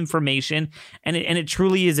data, good information. And it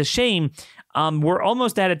truly is a shame. We're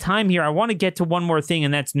almost out of time here. I want to get to one more thing,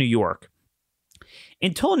 and that's New York.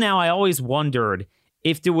 Until now, I always wondered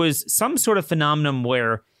if there was some sort of phenomenon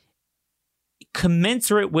where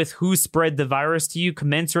commensurate with who spread the virus to you,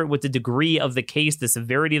 commensurate with the degree of the case, the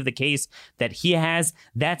severity of the case that he has,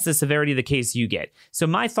 that's the severity of the case you get. So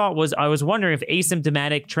my thought was, I was wondering if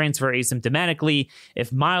asymptomatic transfer asymptomatically,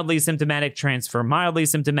 if mildly symptomatic transfer mildly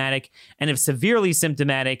symptomatic, and if severely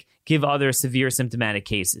symptomatic give other severe symptomatic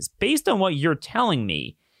cases. Based on what you're telling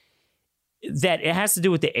me, that it has to do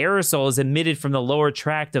with the aerosols emitted from the lower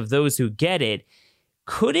tract of those who get it.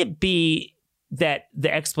 Could it be that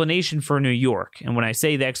the explanation for New York, and when I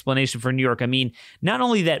say the explanation for New York, I mean not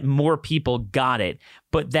only that more people got it,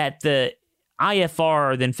 but that the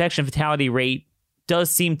IFR, the infection fatality rate, does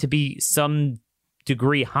seem to be some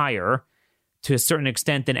degree higher to a certain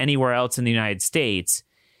extent than anywhere else in the United States?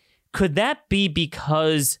 Could that be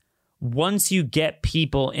because once you get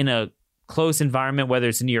people in a close environment, whether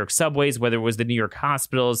it's the New York subways, whether it was the New York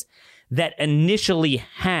hospitals, that initially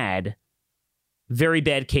had very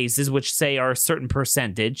bad cases, which say are a certain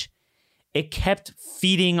percentage, it kept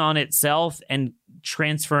feeding on itself and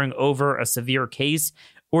transferring over a severe case?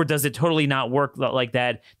 Or does it totally not work like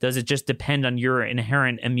that? Does it just depend on your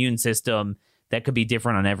inherent immune system that could be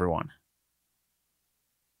different on everyone?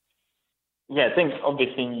 Yeah, I think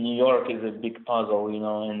obviously New York is a big puzzle,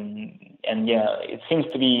 and yeah, it seems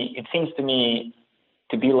to me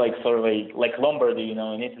to be like sort of like Lombardy, in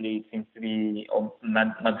Italy. It seems to be, or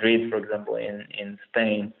Madrid, for example, in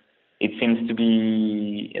Spain. It seems to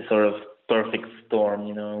be a sort of perfect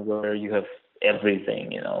storm, where you have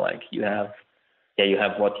everything, like you have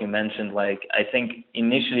what you mentioned. Like I think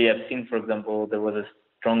initially I've seen, for example, there was a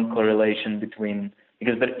strong correlation between,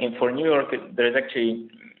 because for New York there's actually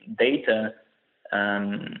data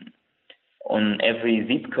on every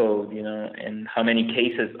zip code, and how many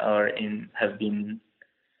cases have been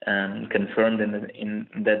confirmed in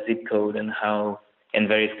that zip code, and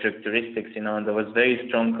various characteristics, and there was very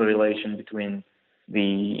strong correlation between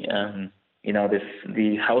the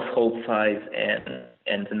the household size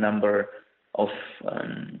and the number of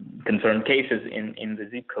confirmed cases in the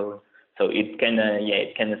zip code. So it kind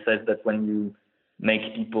of says that when you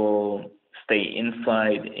make people stay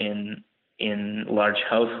inside in large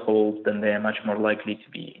households, then they are much more likely to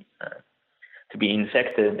be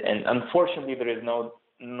infected. And unfortunately, there is no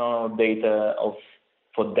data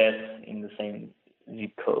for deaths in the same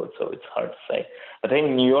zip code, so it's hard to say. But I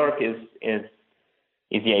think New York is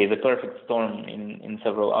a perfect storm in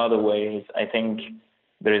several other ways. I think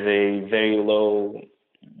there are very low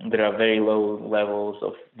levels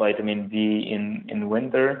of vitamin D in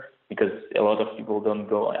winter because a lot of people don't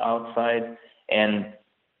go outside, and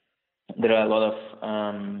there are a lot of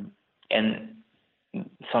and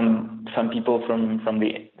some people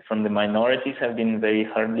from the minorities have been very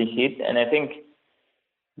hardly hit, and I think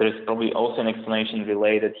there's probably also an explanation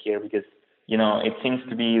related here because it seems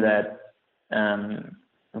to be that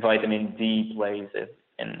vitamin D plays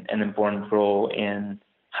an important role in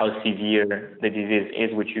how severe the disease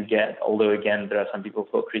is, which you get. Although again, there are some people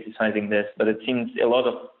who are criticizing this, but it seems a lot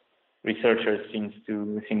of researchers seem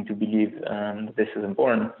to believe that this is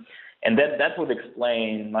important. And that would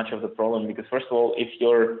explain much of the problem because, first of all, if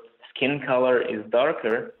your skin color is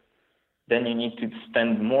darker, then you need to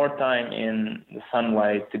spend more time in the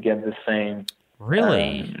sunlight to get the same.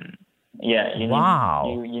 Really? You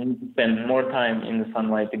need to spend more time in the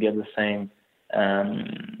sunlight to get the same.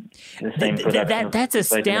 That's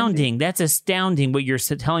astounding. That's astounding what you're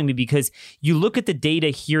telling me because you look at the data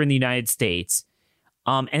here in the United States,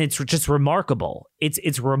 and it's just remarkable.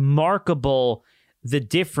 It's remarkable the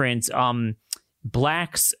difference.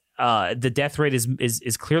 Blacks, the death rate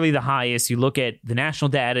is clearly the highest. You look at the national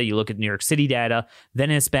data, you look at New York City data, then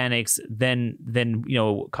Hispanics, then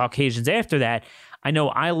Caucasians after that. I know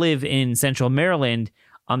I live in Central Maryland.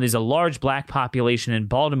 There's a large Black population in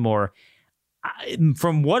Baltimore.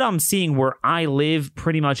 From what I'm seeing where I live,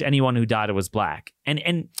 pretty much anyone who died was Black.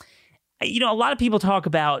 And a lot of people talk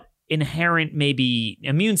about inherent maybe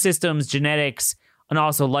immune systems, genetics, and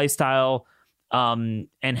also lifestyle and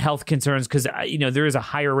health concerns because, there is a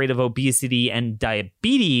higher rate of obesity and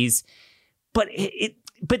diabetes, but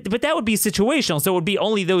But that would be situational, so it would be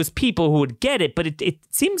only those people who would get it, but it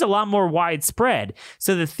seems a lot more widespread.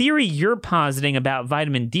 So the theory you're positing about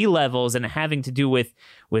vitamin D levels and having to do with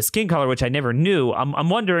skin color, which I never knew, I'm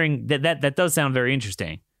wondering that does sound very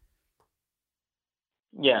interesting.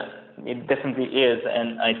 Yeah, it definitely is,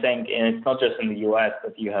 and I think it's not just in the US,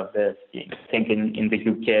 but you have this. I think in the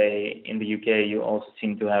UK, you also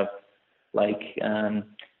seem to have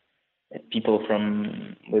people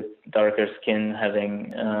with darker skin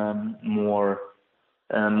having more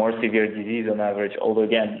severe disease on average. Although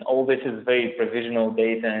again, all this is very provisional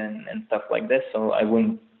data and stuff like this, so I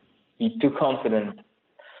wouldn't be too confident.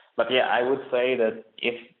 But yeah, I would say that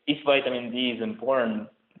if vitamin D is important,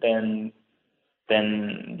 then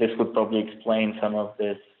this would probably explain some of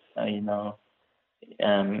this,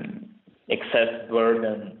 excess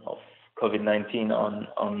burden of COVID-19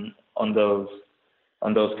 on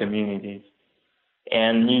those communities.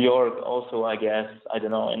 And New York also, I guess, I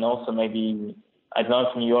don't know, and also maybe, I don't know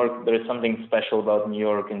if New York, there is something special about New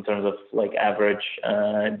York in terms of average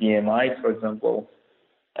BMIs, for example,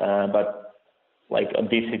 but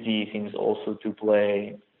obesity seems also to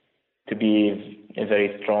be a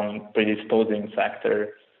very strong predisposing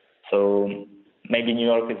factor. So maybe New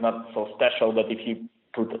York is not so special, but if you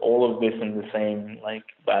put all of this in the same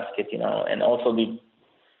basket, and also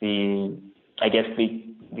I guess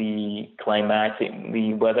the climatic,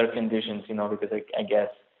 the weather conditions, because I guess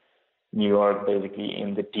New York basically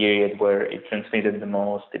in the period where it transmitted the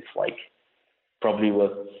most, it's probably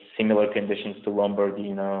was similar conditions to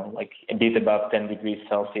Lombardy, a bit above 10 degrees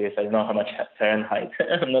Celsius. I don't know how much Fahrenheit.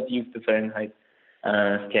 I'm not used to Fahrenheit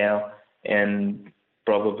scale. And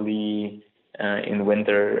probably in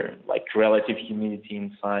winter, relative humidity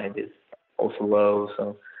inside is also low.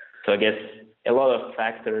 So I guess a lot of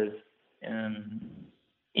factors in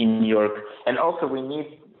New York. And also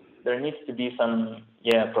there needs to be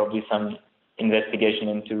probably some investigation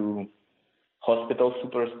into hospital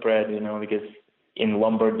super spread, because in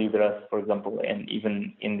Lombardy there are, for example, and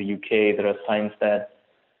even in the UK, there are signs that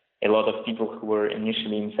a lot of people who were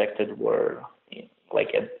initially infected were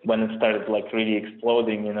when it started really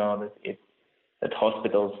exploding, that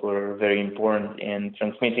hospitals were very important in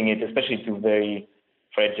transmitting it, especially to very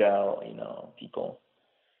fragile, people.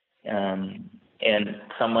 And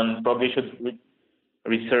someone probably should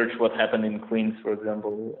research what happened in Queens, for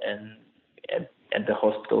example, and at the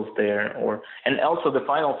hospitals there. And also the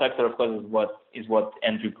final factor, of course, is what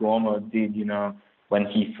Andrew Cuomo did, when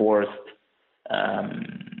he forced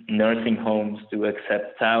nursing homes to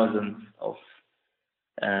accept thousands of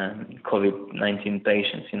COVID-19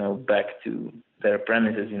 patients, back to their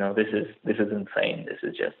premises. This is insane. This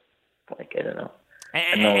is just I don't know.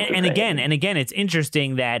 And again, it's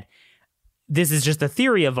interesting that this is just a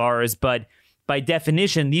theory of ours, but by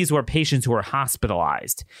definition, these were patients who were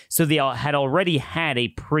hospitalized. So they had already had a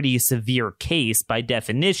pretty severe case by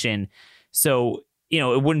definition. So,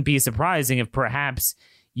 it wouldn't be surprising if perhaps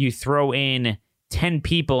you throw in 10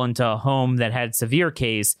 people into a home that had severe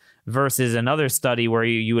case versus another study where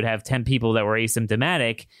you would have 10 people that were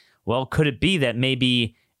asymptomatic. Well, could it be that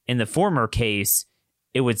maybe in the former case,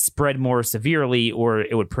 it would spread more severely or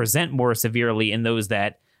it would present more severely in those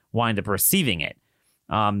that wind up receiving it?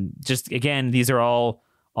 Just again, these are all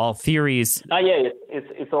theories. Yeah,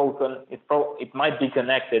 it might be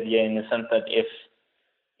connected, in the sense that if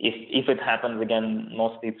it happens again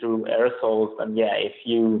mostly through aerosols, then if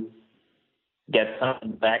you get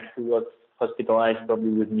someone back who was hospitalized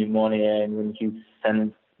probably with pneumonia, and when you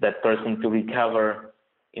send that person to recover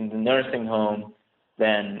in the nursing home,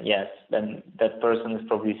 then that person is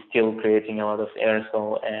probably still creating a lot of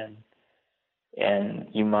aerosol, and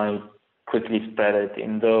you might quickly spread it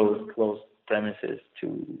in those closed premises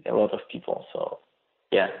to a lot of people. So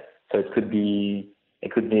it could be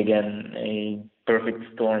again a perfect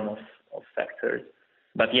storm of factors.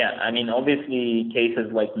 But obviously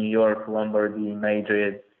cases like New York, Lombardy,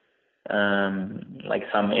 Madrid,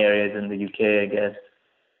 some areas in the UK, I guess,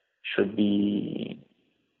 should be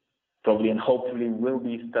probably and hopefully will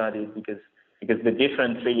be studied, because the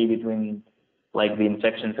difference really between like the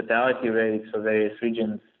infection fatality rate for various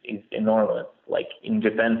regions is enormous. Like in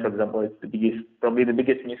Japan, for example, it's probably the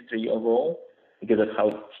biggest mystery of all, because of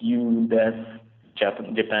how few deaths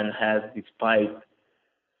Japan has, despite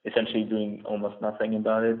essentially doing almost nothing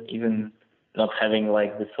about it, even not having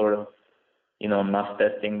like the sort of, mass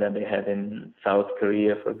testing that they had in South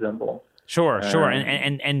Korea, for example. Sure.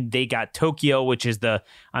 And they got Tokyo, which is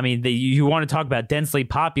you want to talk about densely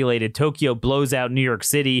populated. Tokyo blows out New York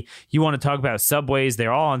City. You want to talk about subways.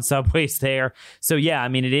 They're all on subways there. So, yeah,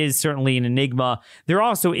 it is certainly an enigma. There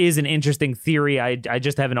also is an interesting theory. I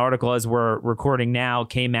just have an article as we're recording now,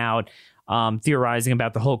 came out theorizing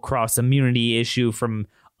about the whole cross immunity issue from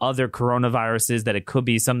other coronaviruses, that it could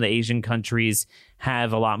be some of the Asian countries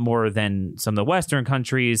have a lot more than some of the Western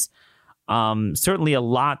countries. Certainly a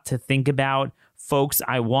lot to think about. Folks,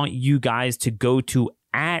 I want you guys to go to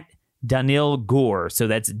 @Danil Gor. So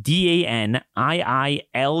that's DANIILGOR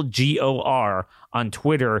on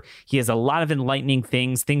Twitter. He has a lot of enlightening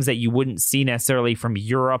things that you wouldn't see necessarily from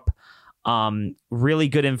Europe. Really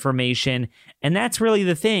good information. And that's really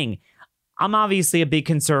the thing. I'm obviously a big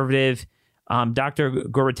conservative. Dr.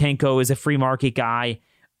 Gorotenko is a free market guy.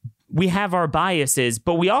 We have our biases,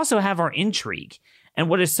 but we also have our intrigue. And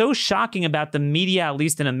what is so shocking about the media, at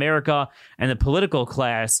least in America, and the political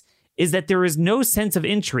class, is that there is no sense of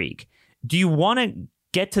intrigue. Do you want to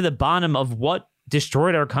get to the bottom of what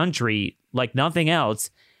destroyed our country like nothing else,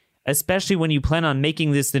 especially when you plan on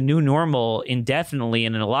making this the new normal indefinitely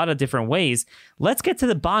and in a lot of different ways? Let's get to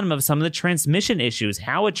the bottom of some of the transmission issues,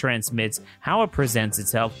 how it transmits, how it presents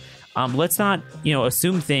itself. Let's not,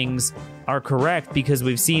 assume things are correct because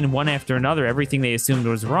we've seen one after another everything they assumed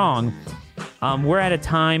was wrong. We're out of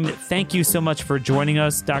time. Thank you so much for joining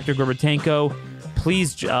us, Dr. Gorotenko.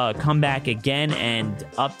 Please come back again and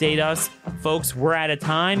update us. Folks, we're out of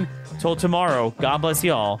time. Till tomorrow, God bless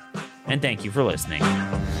you all, and thank you for listening.